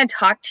kind of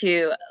talk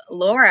to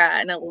Laura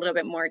and a little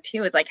bit more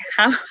too. Is like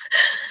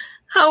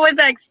how was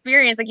that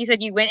experience? Like you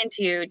said, you went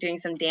into doing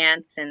some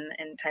dance and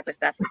type of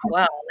stuff as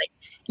well. Like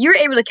you were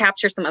able to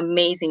capture some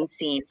amazing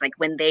scenes, like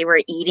when they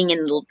were eating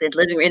in the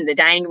living room, in the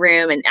dining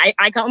room. And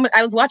I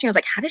was watching, I was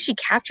like, how does she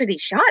capture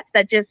these shots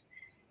that just,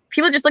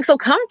 people just look so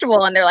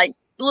comfortable and they're like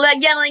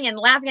yelling and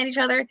laughing at each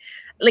other.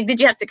 Like,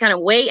 did you have to kind of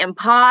wait and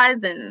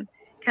pause and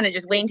kind of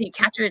just wait until you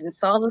captured it and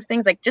saw those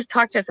things? Like, just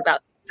talk to us about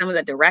some of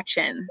the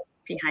direction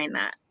behind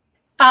that.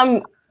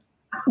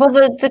 Well,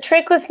 the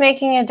trick with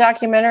making a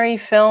documentary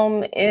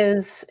film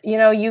is,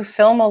 you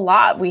film a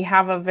lot. We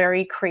have a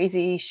very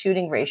crazy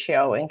shooting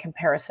ratio in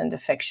comparison to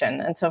fiction.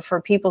 And so for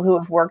people who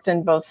have worked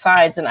in both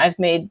sides, and I've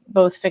made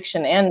both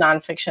fiction and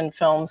nonfiction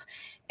films,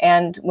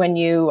 and when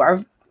you are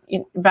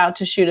about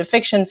to shoot a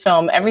fiction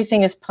film,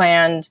 everything is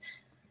planned.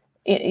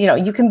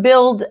 You can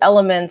build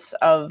elements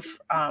of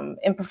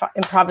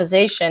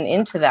improvisation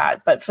into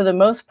that. But for the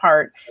most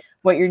part,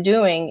 what you're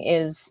doing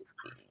is,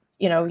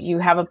 you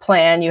have a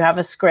plan, you have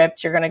a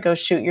script, you're going to go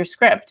shoot your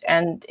script.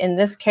 And in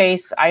this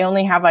case, I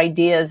only have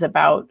ideas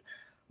about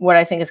what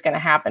I think is going to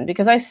happen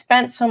because I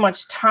spent so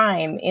much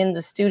time in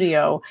the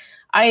studio.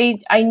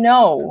 I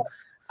know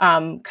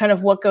kind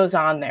of what goes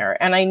on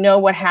there. And I know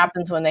what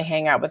happens when they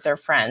hang out with their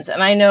friends.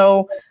 And I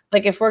know,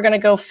 like, if we're going to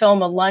go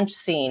film a lunch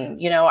scene,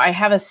 I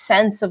have a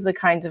sense of the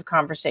kinds of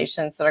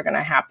conversations that are going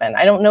to happen.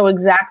 I don't know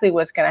exactly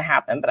what's going to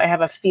happen, but I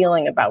have a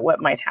feeling about what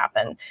might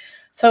happen.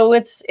 So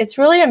it's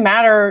really a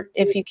matter,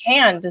 if you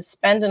can, to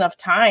spend enough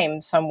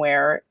time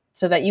somewhere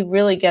so that you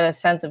really get a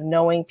sense of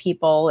knowing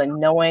people and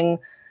knowing,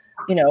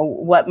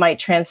 what might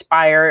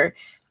transpire,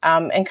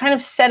 and kind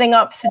of setting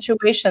up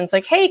situations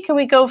like, hey, can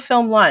we go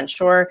film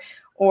lunch? Or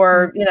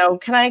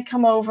can I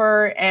come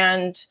over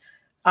and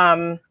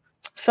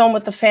film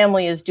what the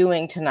family is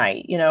doing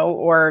tonight,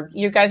 or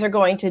you guys are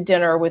going to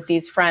dinner with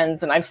these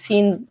friends. And I've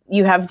seen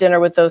you have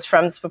dinner with those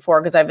friends before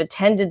because I've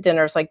attended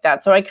dinners like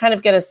that. So I kind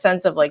of get a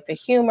sense of like the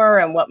humor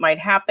and what might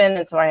happen.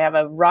 And so I have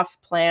a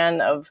rough plan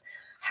of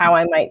how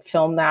I might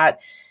film that.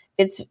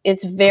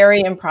 It's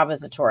very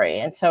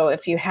improvisatory. And so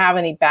if you have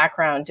any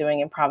background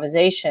doing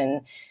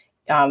improvisation,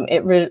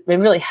 it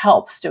really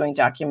helps doing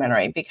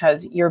documentary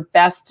because your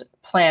best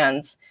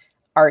plans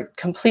are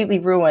completely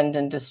ruined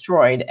and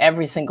destroyed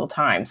every single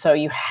time. So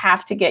you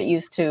have to get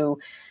used to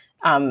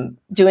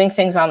doing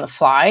things on the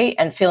fly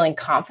and feeling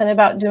confident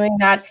about doing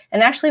that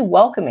and actually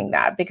welcoming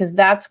that, because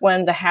that's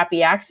when the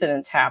happy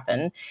accidents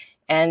happen.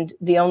 And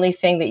the only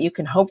thing that you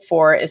can hope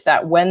for is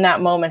that when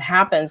that moment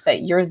happens,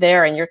 that you're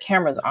there and your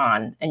camera's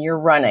on and you're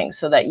running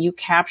so that you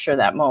capture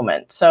that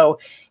moment. So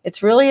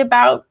it's really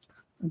about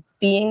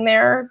being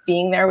there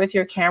with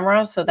your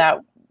camera so that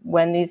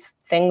when these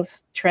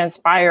things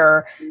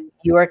transpire,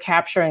 you are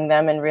capturing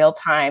them in real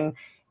time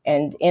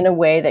and in a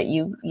way that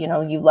you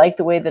like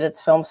the way that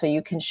it's filmed so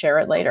you can share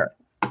it later.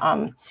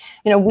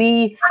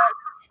 We,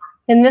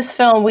 in this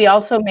film, we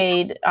also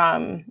made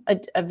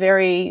a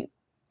very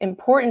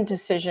important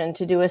decision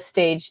to do a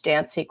staged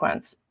dance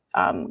sequence,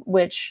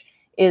 which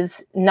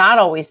is not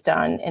always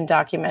done in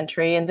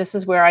documentary. And this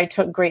is where I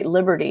took great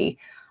liberty.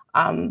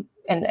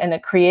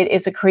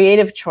 It's a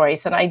creative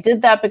choice. And I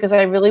did that because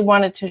I really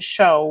wanted to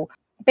show,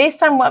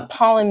 based on what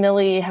Paul and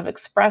Millie have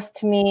expressed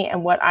to me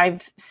and what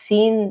I've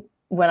seen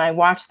when I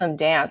watch them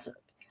dance,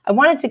 I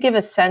wanted to give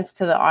a sense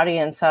to the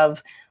audience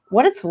of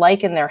what it's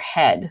like in their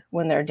head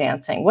when they're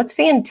dancing. What's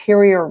the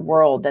interior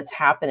world that's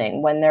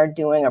happening when they're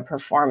doing a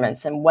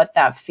performance and what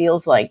that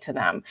feels like to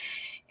them.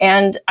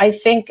 And I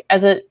think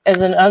as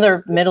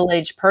another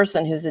middle-aged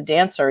person who's a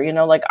dancer,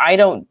 I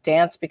don't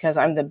dance because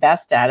I'm the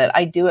best at it.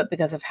 I do it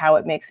because of how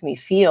it makes me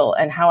feel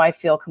and how I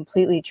feel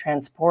completely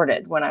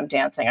transported when I'm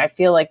dancing. I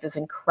feel like this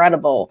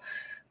incredible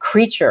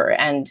creature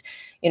and,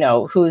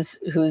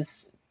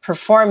 who's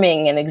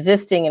performing and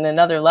existing in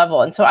another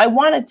level. And so I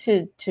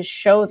wanted to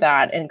show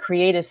that and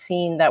create a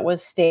scene that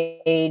was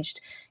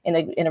staged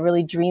in a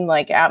really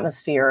dreamlike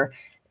atmosphere,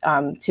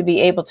 to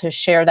be able to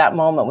share that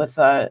moment with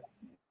the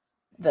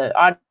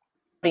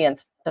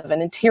audience of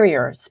an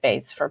interior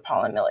space for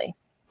Paul and Millie.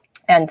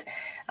 And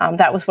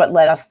that was what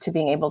led us to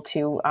being able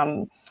to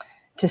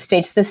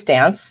stage this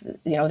dance.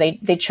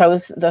 They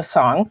chose the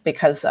song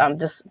because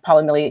this Paul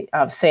and Millie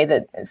say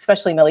that,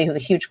 especially Millie, who's a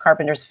huge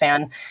Carpenters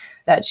fan,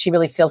 that she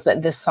really feels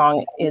that this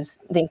song is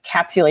the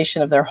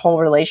encapsulation of their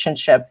whole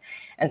relationship.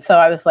 And so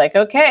I was like,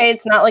 okay,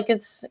 it's not like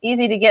it's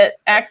easy to get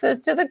access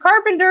to the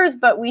Carpenters,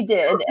 but we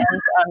did.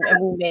 And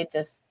we made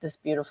this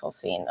beautiful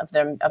scene of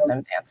them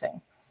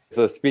dancing.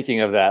 So speaking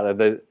of that,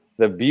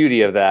 the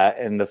beauty of that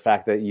and the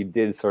fact that you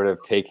did sort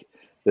of take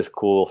this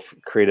cool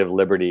creative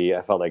liberty,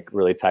 I felt like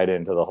really tied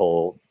into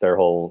their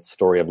whole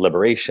story of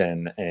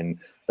liberation and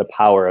the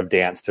power of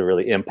dance to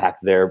really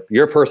impact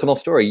your personal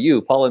story.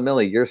 You, Paul and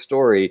Millie, your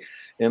story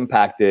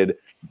impacted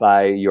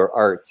by your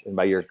art and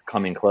by your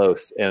coming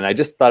close. And I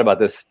just thought about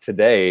this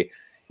today.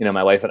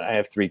 my wife and I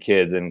have 3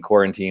 kids, and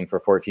quarantine for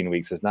 14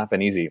 weeks has not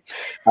been easy.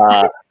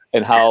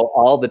 And how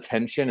all the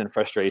tension and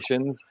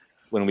frustrations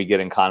when we get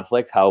in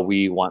conflict, how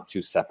we want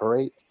to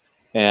separate.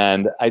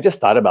 And I just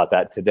thought about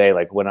that today.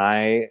 Like when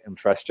I am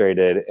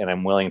frustrated and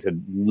I'm willing to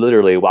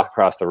literally walk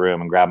across the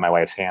room and grab my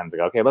wife's hands and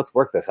go, okay, let's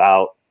work this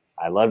out.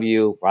 I love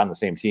you. We're on the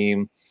same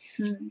team.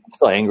 I'm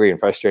still angry and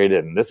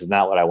frustrated, and this is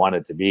not what I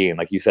wanted to be. And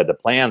like you said, the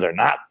plans are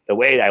not the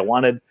way I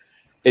wanted.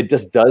 It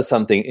just does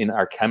something in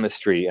our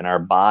chemistry, in our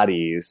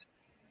bodies.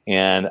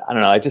 And I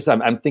don't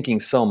know, I'm thinking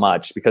so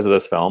much because of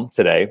this film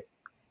today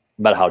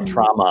about how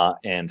trauma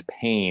and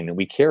pain,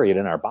 we carry it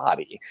in our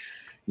body,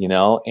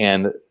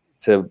 and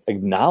to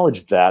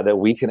acknowledge that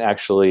we can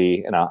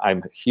actually, I'm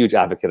a huge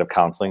advocate of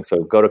counseling.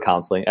 So go to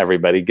counseling,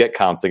 everybody get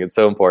counseling. It's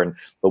so important,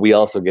 but we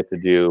also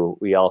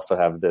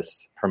have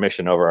this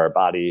permission over our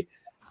body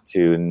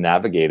to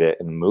navigate it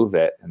and move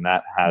it. And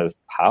that has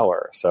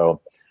power.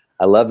 So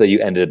I love that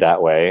you ended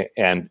that way.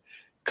 And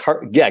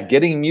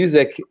getting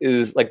music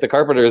is like the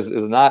Carpenters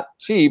is not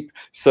cheap.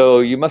 So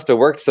you must have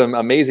worked some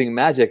amazing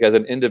magic as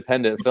an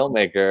independent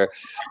filmmaker.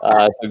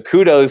 So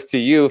kudos to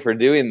you for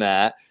doing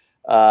that.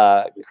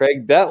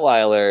 Craig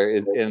Detweiler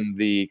is in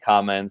the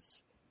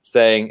comments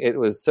saying it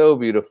was so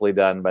beautifully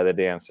done by the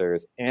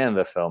dancers and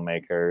the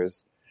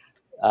filmmakers.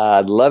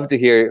 I'd love to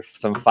hear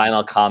some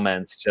final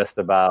comments just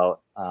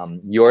about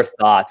your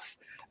thoughts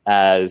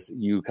as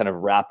you kind of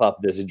wrap up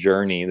this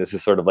journey. This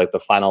is sort of like the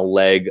final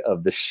leg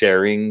of the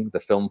sharing, the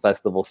film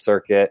festival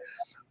circuit.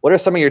 What are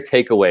some of your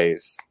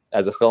takeaways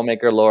as a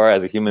filmmaker, Laura,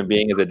 as a human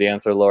being, as a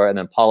dancer, Laura, and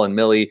then Paul and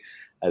Millie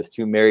as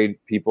 2 married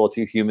people,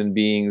 2 human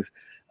beings,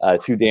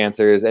 2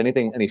 dancers?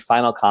 Any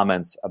final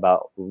comments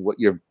about what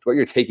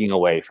you're taking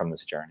away from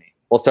this journey?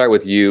 We'll start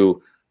with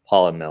you,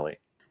 Paul and Millie.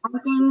 I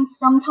think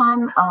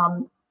sometimes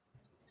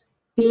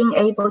being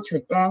able to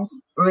dance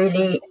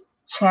really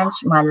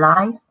changed my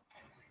life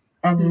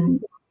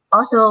and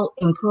also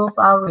improve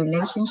our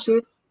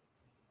relationship.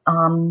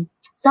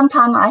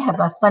 Sometimes I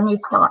have a funny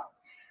thought.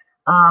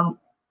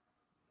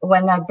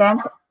 When I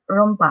dance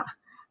rumba,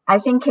 I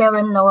think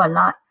Karen know a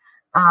lot.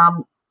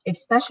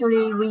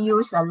 Especially we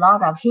use a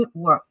lot of hip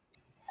work,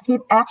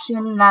 hip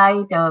action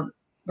like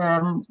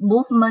the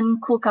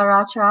movement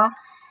kukaracha,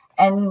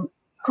 and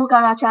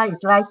kukaracha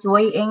is like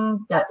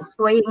swaying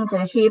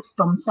the hips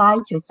from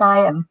side to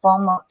side and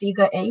form a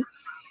figure 8.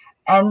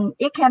 And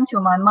it came to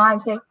my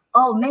mind, say,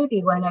 oh,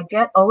 maybe when I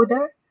get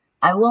older,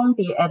 I won't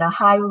be at a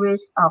high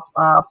risk of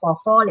for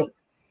falling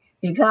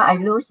because I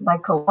lose my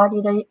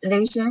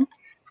coordination,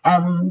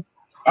 and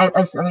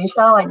as a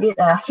result, I did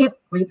a hip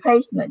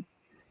replacement.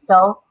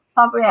 So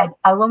probably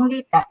I won't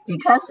need that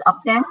because of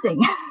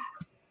dancing.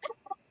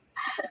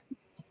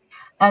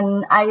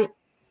 and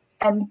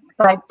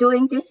by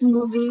doing this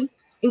movie,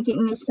 it gave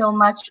me so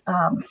much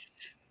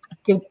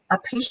the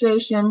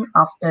appreciation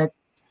of the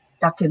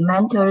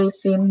documentary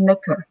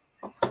filmmaker.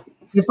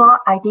 Before,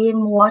 I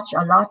didn't watch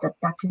a lot of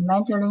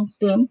documentary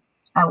film.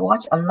 I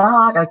watched a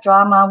lot of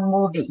drama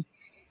movie,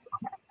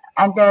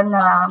 and then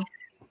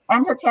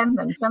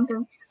entertainment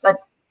something. But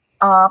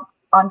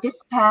on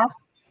this path,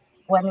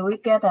 when we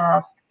get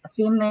a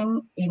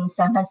filming in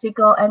San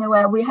Francisco,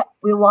 anywhere, we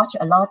watch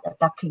a lot of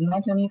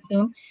documentary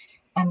film,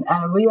 and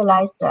I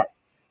realized that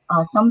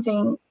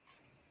something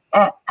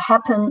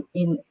happened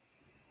in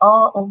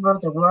all over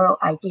the world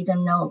I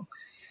didn't know,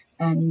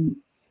 and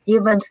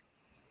even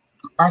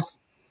as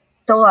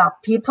though are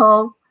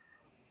people,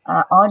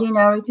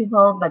 ordinary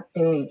people, but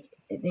they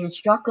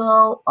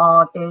struggle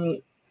or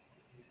they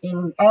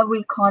in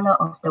every corner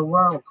of the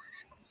world.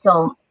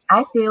 So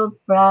I feel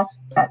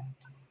blessed that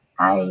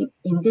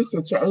in this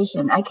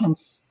situation, I can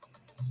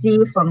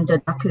see from the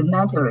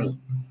documentary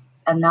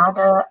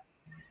another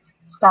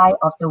side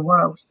of the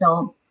world.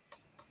 So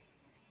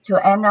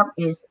to end up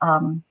is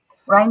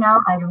right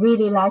now I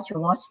really like to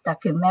watch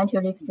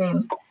documentary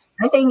film.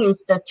 I think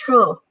it's the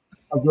truth.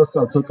 I guess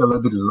I take a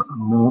little bit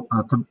more,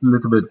 a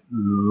little bit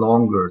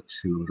longer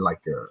to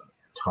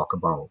talk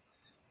about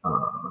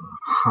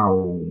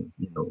how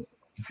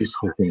this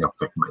whole thing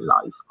affect my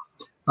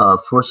life.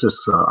 First is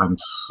I'm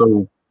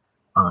so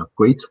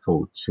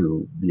grateful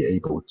to be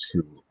able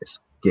to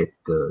escape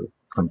the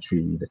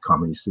country, the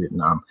communist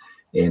Vietnam,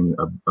 and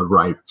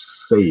arrive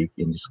safe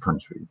in this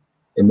country.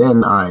 And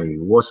then I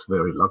was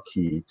very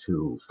lucky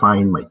to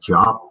find my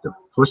job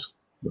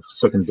the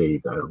second day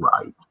that I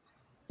arrived.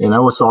 And I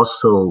was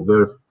also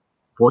very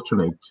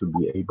fortunate to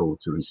be able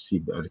to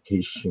receive the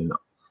education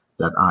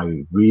that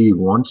I really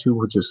want to,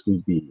 which is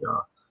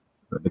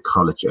the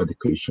college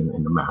education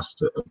and the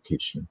master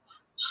education.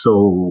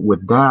 So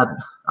with that,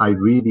 I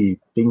really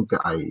think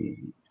I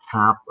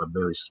have a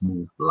very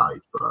smooth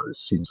life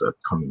since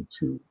coming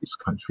to this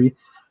country.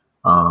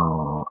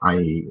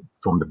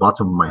 From the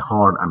bottom of my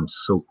heart, I'm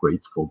so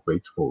grateful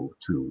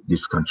to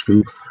this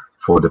country,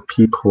 for the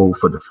people,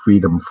 for the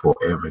freedom, for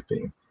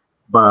everything.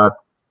 But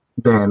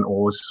then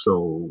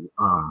also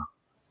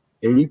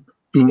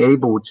being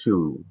able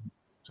to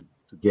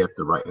get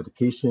the right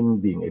education,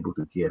 being able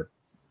to get a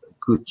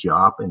good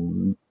job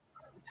and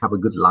have a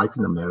good life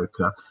in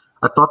America,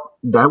 I thought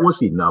that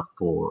was enough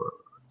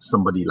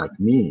somebody like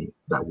me,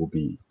 that would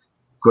be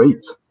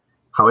great.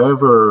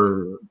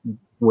 However,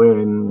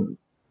 when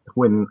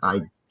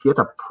I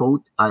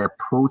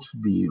approach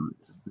the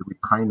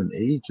retirement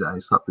age, I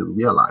start to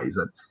realize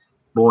that,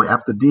 boy,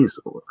 after this,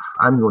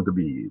 I'm going to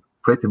be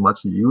pretty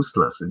much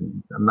useless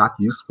and not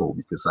useful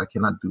because I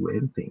cannot do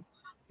anything.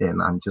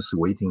 And I'm just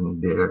waiting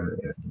there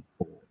and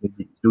for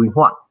maybe doing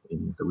what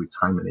in the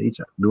retirement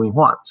age, doing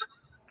what.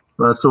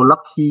 So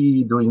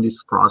lucky during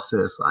this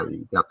process, I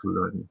got to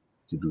learn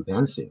to do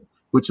dancing,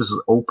 which has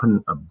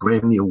opened a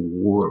brand new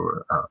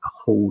world, a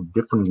whole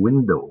different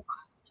window,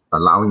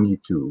 allowing you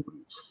to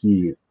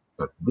see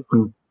a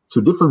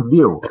different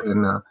view.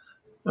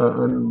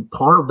 And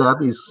part of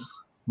that is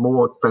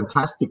more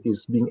fantastic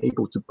is being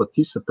able to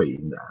participate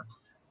in that.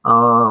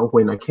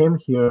 When I came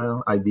here,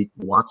 I did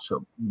watch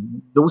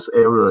those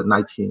era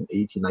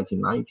 1980,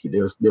 1990.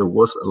 There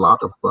was a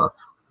lot of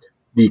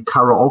the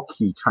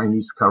karaoke,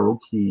 Chinese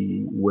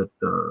karaoke with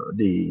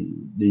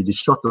they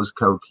shot those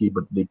karaoke,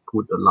 but they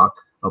put a lot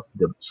of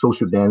the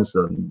social dance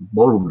and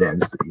ballroom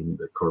dance in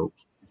the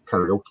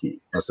karaoke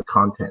as a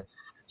content.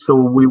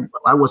 So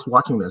I was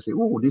watching them and say,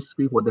 oh, these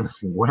people are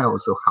dancing well,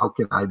 so how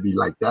can I be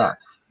like that?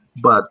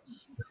 But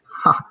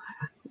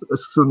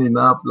soon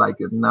enough, like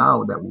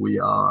now that we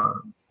are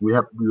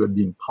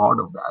being part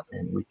of that,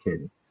 and we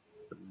can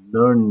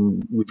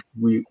learn.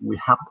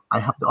 I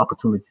have the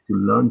opportunity to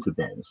learn to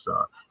dance,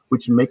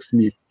 which makes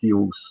me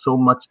feel so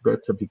much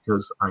better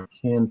because I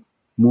can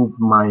move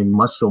my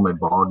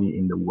body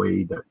in the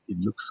way that it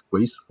looks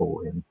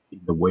graceful and in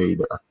the way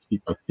that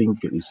I think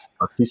is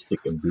artistic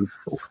and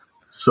beautiful.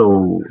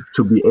 So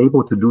to be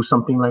able to do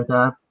something like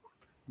that,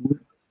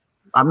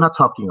 I'm not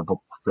talking about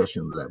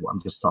professional level.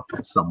 I'm just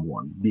talking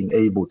someone being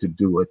able to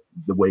do it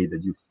the way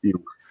that you feel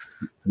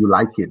you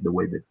like it, the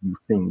way that you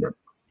think that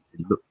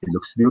it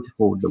looks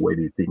beautiful, the way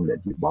that you think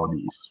that your body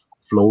is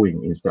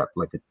flowing instead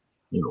like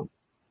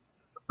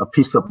a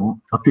piece of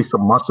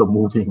muscle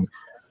moving,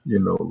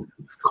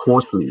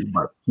 coarsely,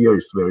 but here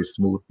is very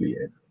smoothly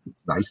and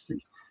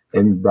nicely,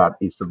 and that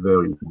is a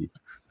very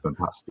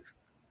fantastic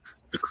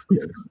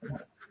experience.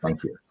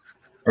 Thank you.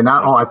 And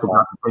now, I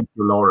forgot to thank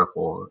you, Laura,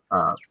 for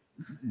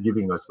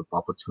giving us the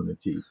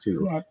opportunity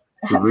to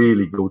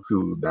really go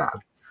through that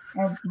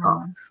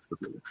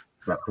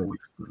that whole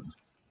experience.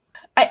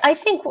 I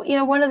think,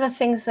 one of the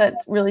things that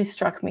really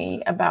struck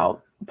me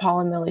about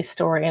Paul and Millie's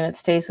story, and it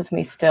stays with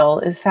me still,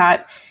 is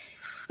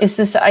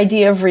this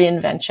idea of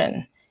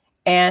reinvention.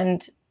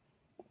 And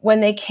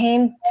when they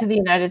came to the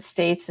United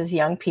States as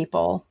young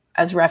people,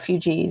 as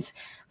refugees,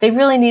 they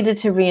really needed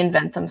to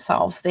reinvent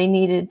themselves. They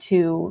needed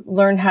to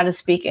learn how to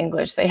speak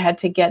English. They had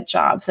to get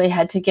jobs. They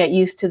had to get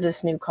used to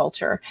this new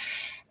culture.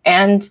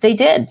 And they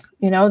did,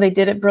 they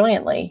did it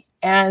brilliantly.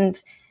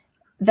 And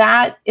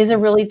that is a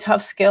really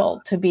tough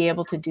skill to be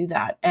able to do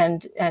that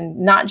and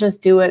not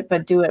just do it,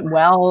 but do it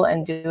well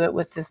and do it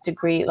with this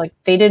degree. Like,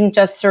 they didn't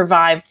just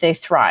survive, they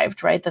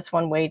thrived, right? That's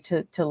one way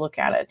to look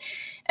at it.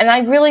 And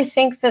I really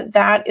think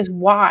that is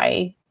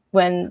why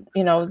when,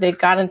 they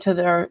got into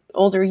their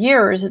older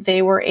years,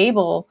 they were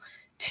able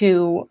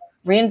to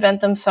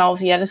reinvent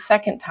themselves yet a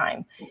second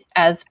time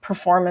as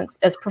performers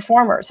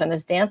and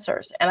as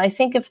dancers. And I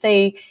think if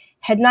they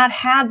had not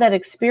had that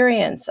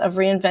experience of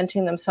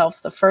reinventing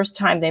themselves the first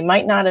time, they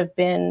might not have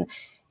been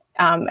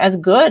as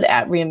good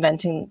at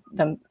reinventing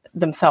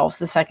themselves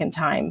the second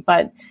time.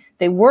 But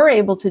they were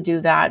able to do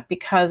that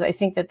because I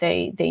think that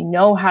they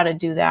know how to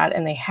do that,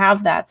 and they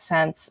have that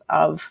sense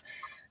of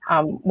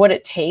what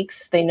it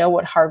takes. They know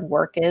what hard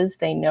work is.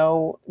 They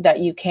know that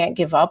you can't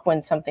give up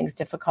when something's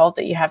difficult,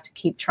 that you have to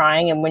keep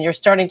trying. And when you're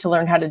starting to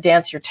learn how to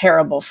dance, you're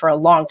terrible for a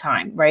long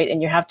time, right?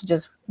 And you have to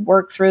just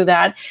work through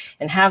that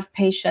and have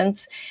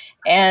patience.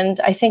 And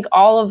I think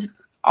all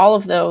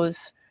of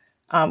those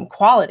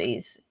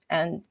qualities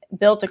and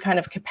built a kind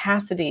of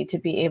capacity to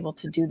be able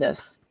to do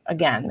this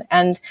again.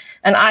 And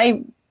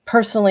I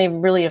personally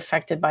am really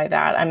affected by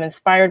that. I'm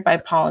inspired by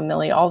Paul and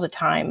Millie all the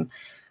time.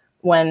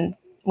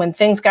 When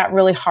things got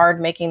really hard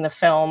making the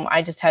film,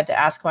 I just had to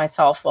ask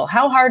myself, well,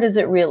 how hard is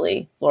it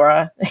really,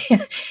 Laura?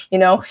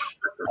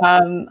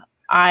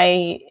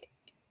 I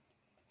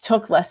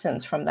took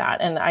lessons from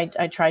that, and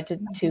I tried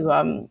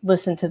to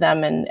listen to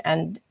them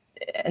and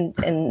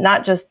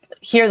not just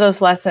hear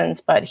those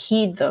lessons, but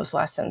heed those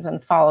lessons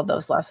and follow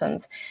those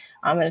lessons.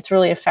 And it's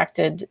really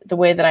affected the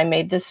way that I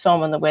made this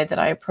film and the way that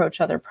I approach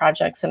other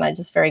projects. And I'm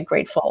just very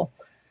grateful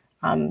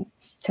to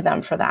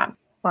them for that.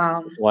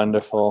 Wow.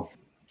 Wonderful.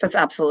 That's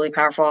absolutely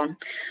powerful.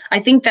 I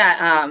think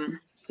that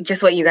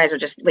just what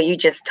you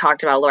just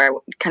talked about, Laura,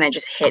 kind of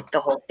just hit the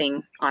whole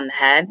thing on the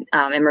head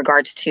in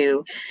regards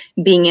to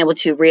being able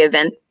to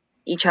reinvent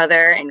each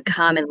other and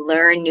come and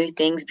learn new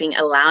things,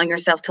 allowing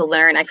yourself to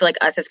learn. I feel like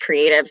us as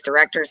creatives,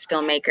 directors,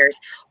 filmmakers,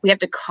 we have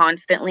to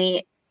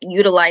constantly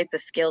utilize the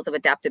skills of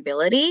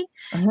adaptability.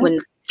 Mm-hmm. When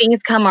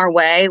things come our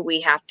way,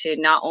 we have to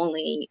not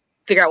only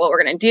figure out what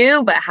we're going to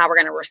do, but how we're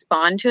going to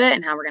respond to it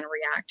and how we're going to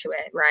react to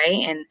it.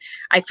 Right. And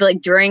I feel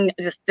like during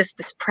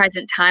this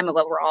present time of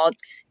what we're all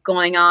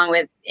going on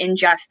with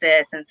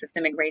injustice and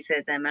systemic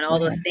racism and all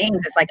those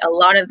things, it's like a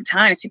lot of the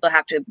times people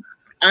have to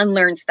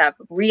unlearn stuff,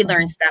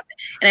 relearn stuff.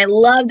 And I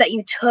love that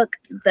you took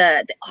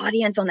the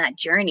audience on that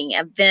journey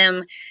of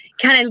them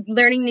kind of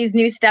learning these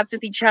new steps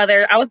with each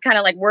other. I was kind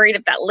of like worried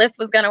if that lift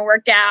was going to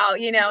work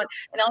out, you know,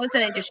 and all of a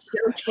sudden it just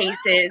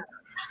showcases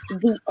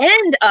the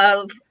end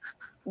of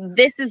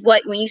this is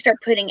what, when you start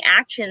putting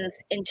actions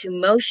into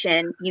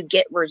motion, you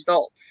get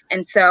results.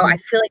 And so I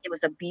feel like it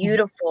was a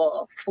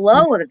beautiful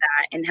flow of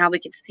that, and how we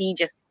could see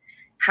just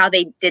how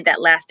they did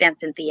that last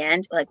dance at the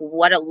end, like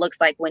what it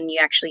looks like when you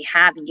actually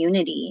have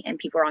unity and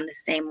people are on the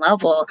same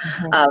level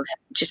of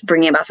just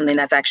bringing about something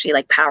that's actually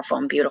like powerful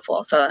and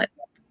beautiful. So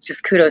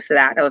just kudos to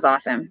that. That was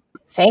awesome.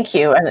 Thank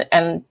you.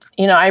 And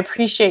you know, I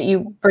appreciate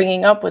you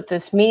bringing up what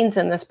this means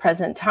in this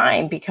present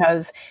time,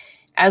 because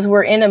as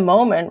we're in a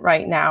moment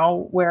right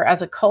now where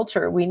as a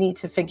culture, we need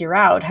to figure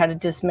out how to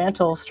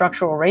dismantle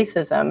structural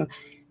racism.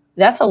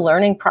 That's a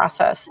learning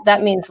process.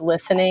 That means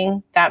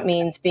listening. That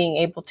means being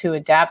able to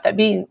adapt. That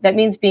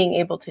means being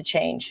able to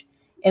change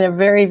in a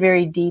very,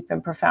 very deep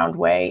and profound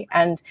way.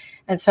 And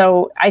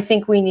so I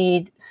think we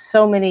need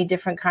so many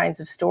different kinds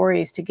of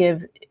stories to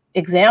give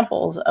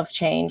examples of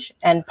change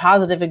and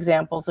positive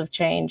examples of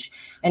change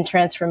and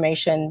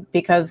transformation,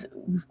 because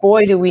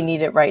boy, do we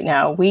need it right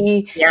now.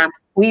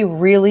 We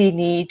really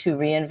need to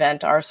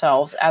reinvent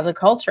ourselves as a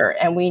culture,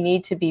 and we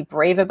need to be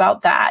brave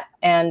about that.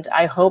 And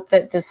I hope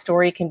that this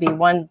story can be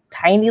one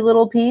tiny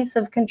little piece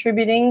of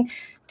contributing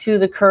to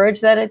the courage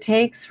that it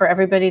takes for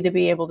everybody to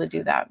be able to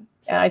do that.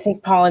 And I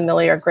think Paul and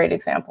Millie are great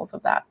examples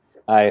of that.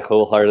 I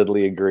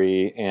wholeheartedly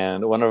agree.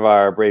 And one of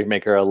our Brave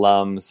Maker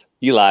alums,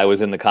 Eli,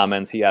 was in the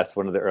comments. He asked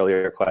one of the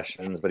earlier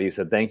questions, but he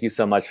said, "Thank you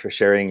so much for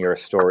sharing your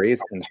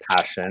stories and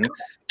passion.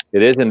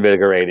 It is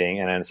invigorating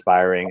and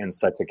inspiring in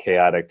such a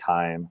chaotic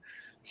time."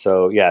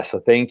 So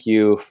thank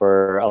you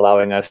for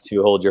allowing us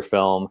to hold your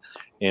film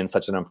in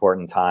such an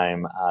important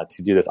time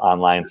to do this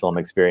online film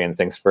experience.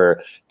 Thanks for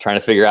trying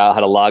to figure out how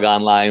to log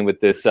online with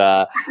this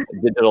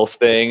digital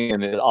thing,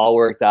 and it all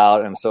worked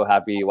out. I'm so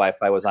happy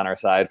Wi-Fi was on our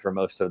side for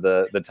most of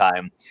the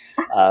time.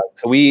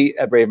 So we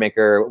at Brave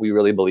Maker, we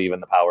really believe in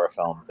the power of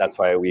film. That's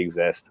why we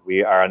exist.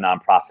 We are a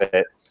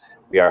nonprofit.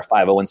 We are a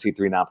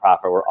 501c3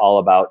 nonprofit. We're all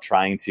about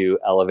trying to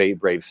elevate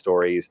brave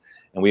stories.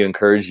 And we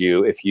encourage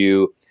you, if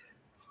you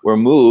were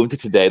moved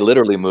today,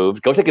 literally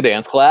moved, go take a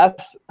dance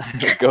class,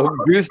 go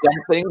do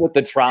something with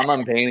the trauma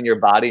and pain in your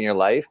body and your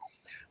life.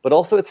 But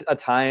also it's a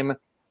time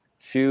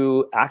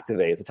to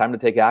activate. It's a time to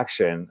take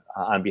action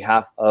on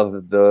behalf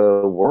of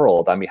the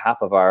world, on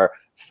behalf of our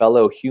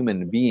fellow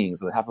human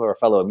beings, on behalf of our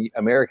fellow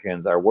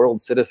Americans, our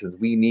world citizens.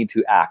 We need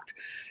to act.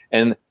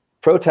 And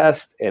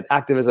protest and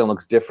activism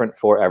looks different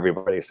for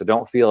everybody. So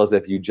don't feel as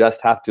if you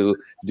just have to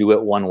do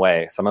it one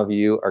way. Some of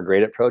you are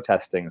great at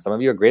protesting. Some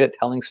of you are great at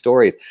telling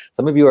stories.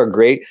 Some of you are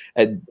great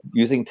at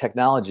using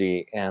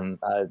technology and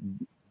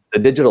the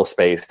digital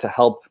space to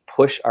help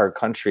push our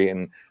country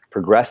and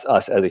progress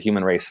us as a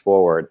human race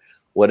forward.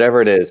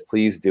 Whatever it is,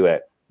 please do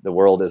it. The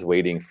world is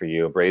waiting for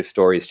you. Brave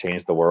stories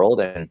change the world.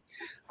 And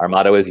our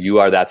motto is, you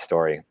are that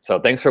story. So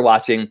thanks for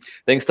watching.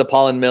 Thanks to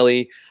Paul and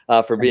Millie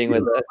for being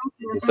with us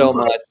so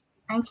much.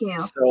 Thank you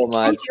So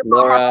much. Thank you,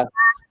 Laura.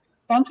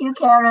 Thank you,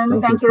 Karen.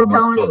 Thank you,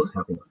 Tony.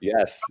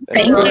 Yes.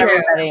 Thank you,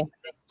 everybody.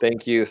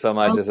 Thank you so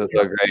much. This is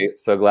so great.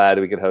 So glad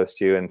we could host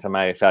you, and to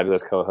my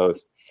fabulous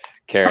co-host,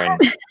 Karen.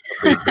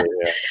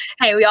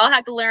 Hey, we all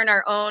have to learn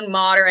our own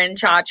modern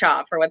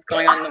cha-cha for what's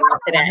going on in the world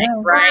today,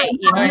 right?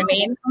 You know what I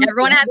mean?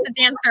 Everyone has to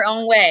dance their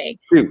own way.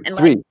 2, And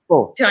 3, like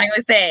 4. Tony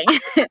was saying,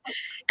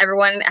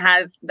 everyone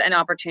has an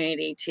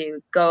opportunity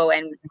to go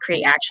and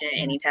create action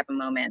in any type of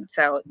moment.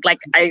 So like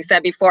I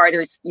said before,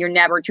 you're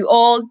never too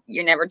old,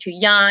 you're never too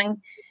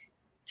young.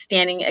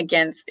 Standing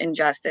against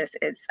injustice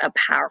is a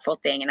powerful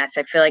thing. And I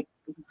feel like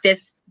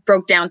this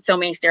broke down so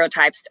many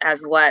stereotypes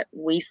as what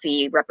we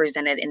see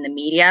represented in the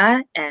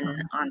media and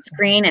on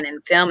screen and in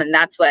film. And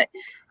that's what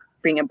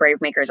being a Brave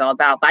Maker is all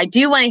about. But I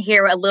do want to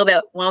hear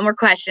one more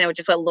question, which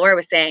is what Laura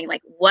was saying,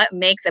 like what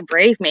makes a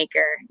Brave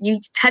Maker? You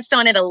touched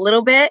on it a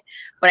little bit,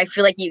 but I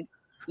feel like you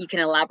can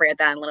elaborate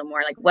that a little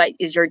more. Like what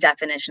is your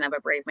definition of a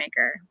Brave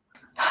Maker?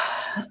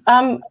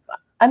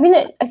 I mean,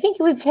 I think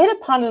we've hit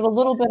upon it a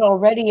little bit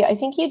already. I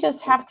think you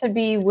just have to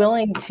be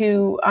willing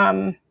to,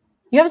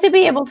 you have to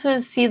be able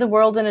to see the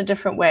world in a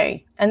different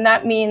way. And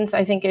that means,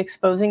 I think,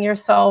 exposing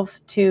yourself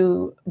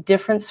to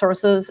different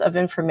sources of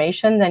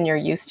information than you're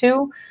used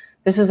to.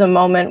 This is a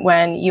moment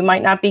when you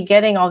might not be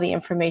getting all the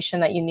information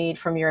that you need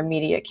from your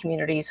immediate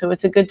community. So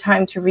it's a good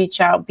time to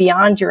reach out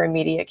beyond your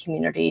immediate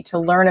community to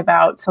learn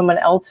about someone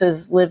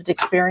else's lived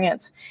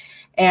experience.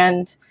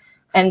 And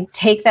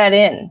take that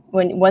in.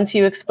 Once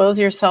you expose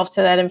yourself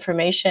to that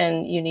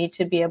information, you need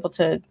to be able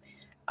to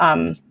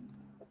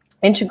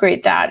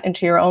integrate that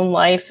into your own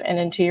life and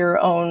into your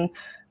own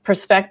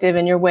perspective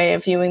and your way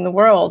of viewing the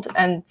world.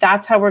 And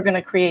that's how we're going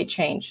to create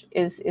change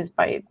is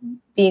by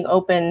being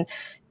open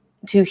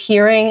to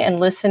hearing and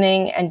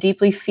listening and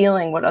deeply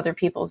feeling what other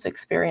people's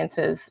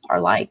experiences are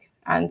like.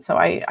 And so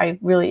I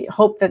really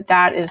hope that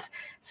that is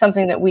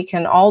something that we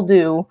can all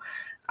do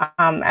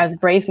as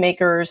brave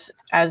makers,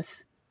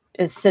 as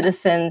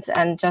citizens,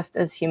 and just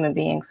as human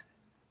beings.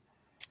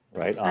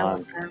 Right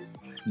on.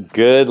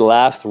 Good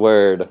last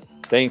word.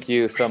 Thank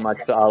you so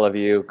much to all of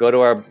you. Go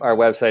to our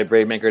website,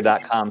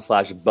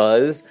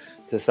 bravemaker.com/buzz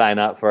to sign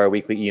up for our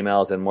weekly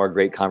emails and more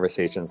great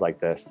conversations like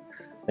this.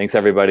 Thanks,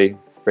 everybody.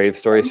 Brave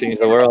stories change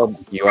the world.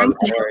 You are the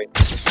story.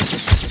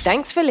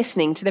 Thanks for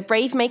listening to the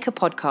Brave Maker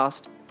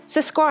podcast.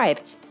 Subscribe,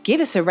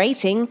 give us a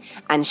rating,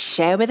 and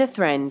share with a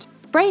friend.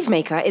 Brave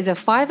Maker is a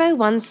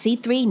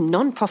 501c3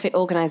 non-profit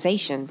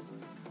organization.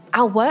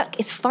 Our work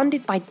is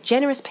funded by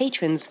generous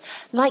patrons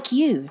like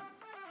you.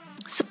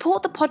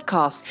 Support the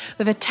podcast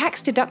with a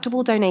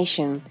tax-deductible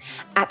donation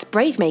at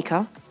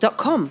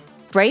bravemaker.com.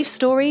 Brave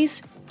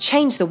stories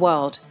change the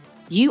world.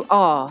 You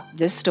are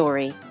the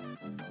story.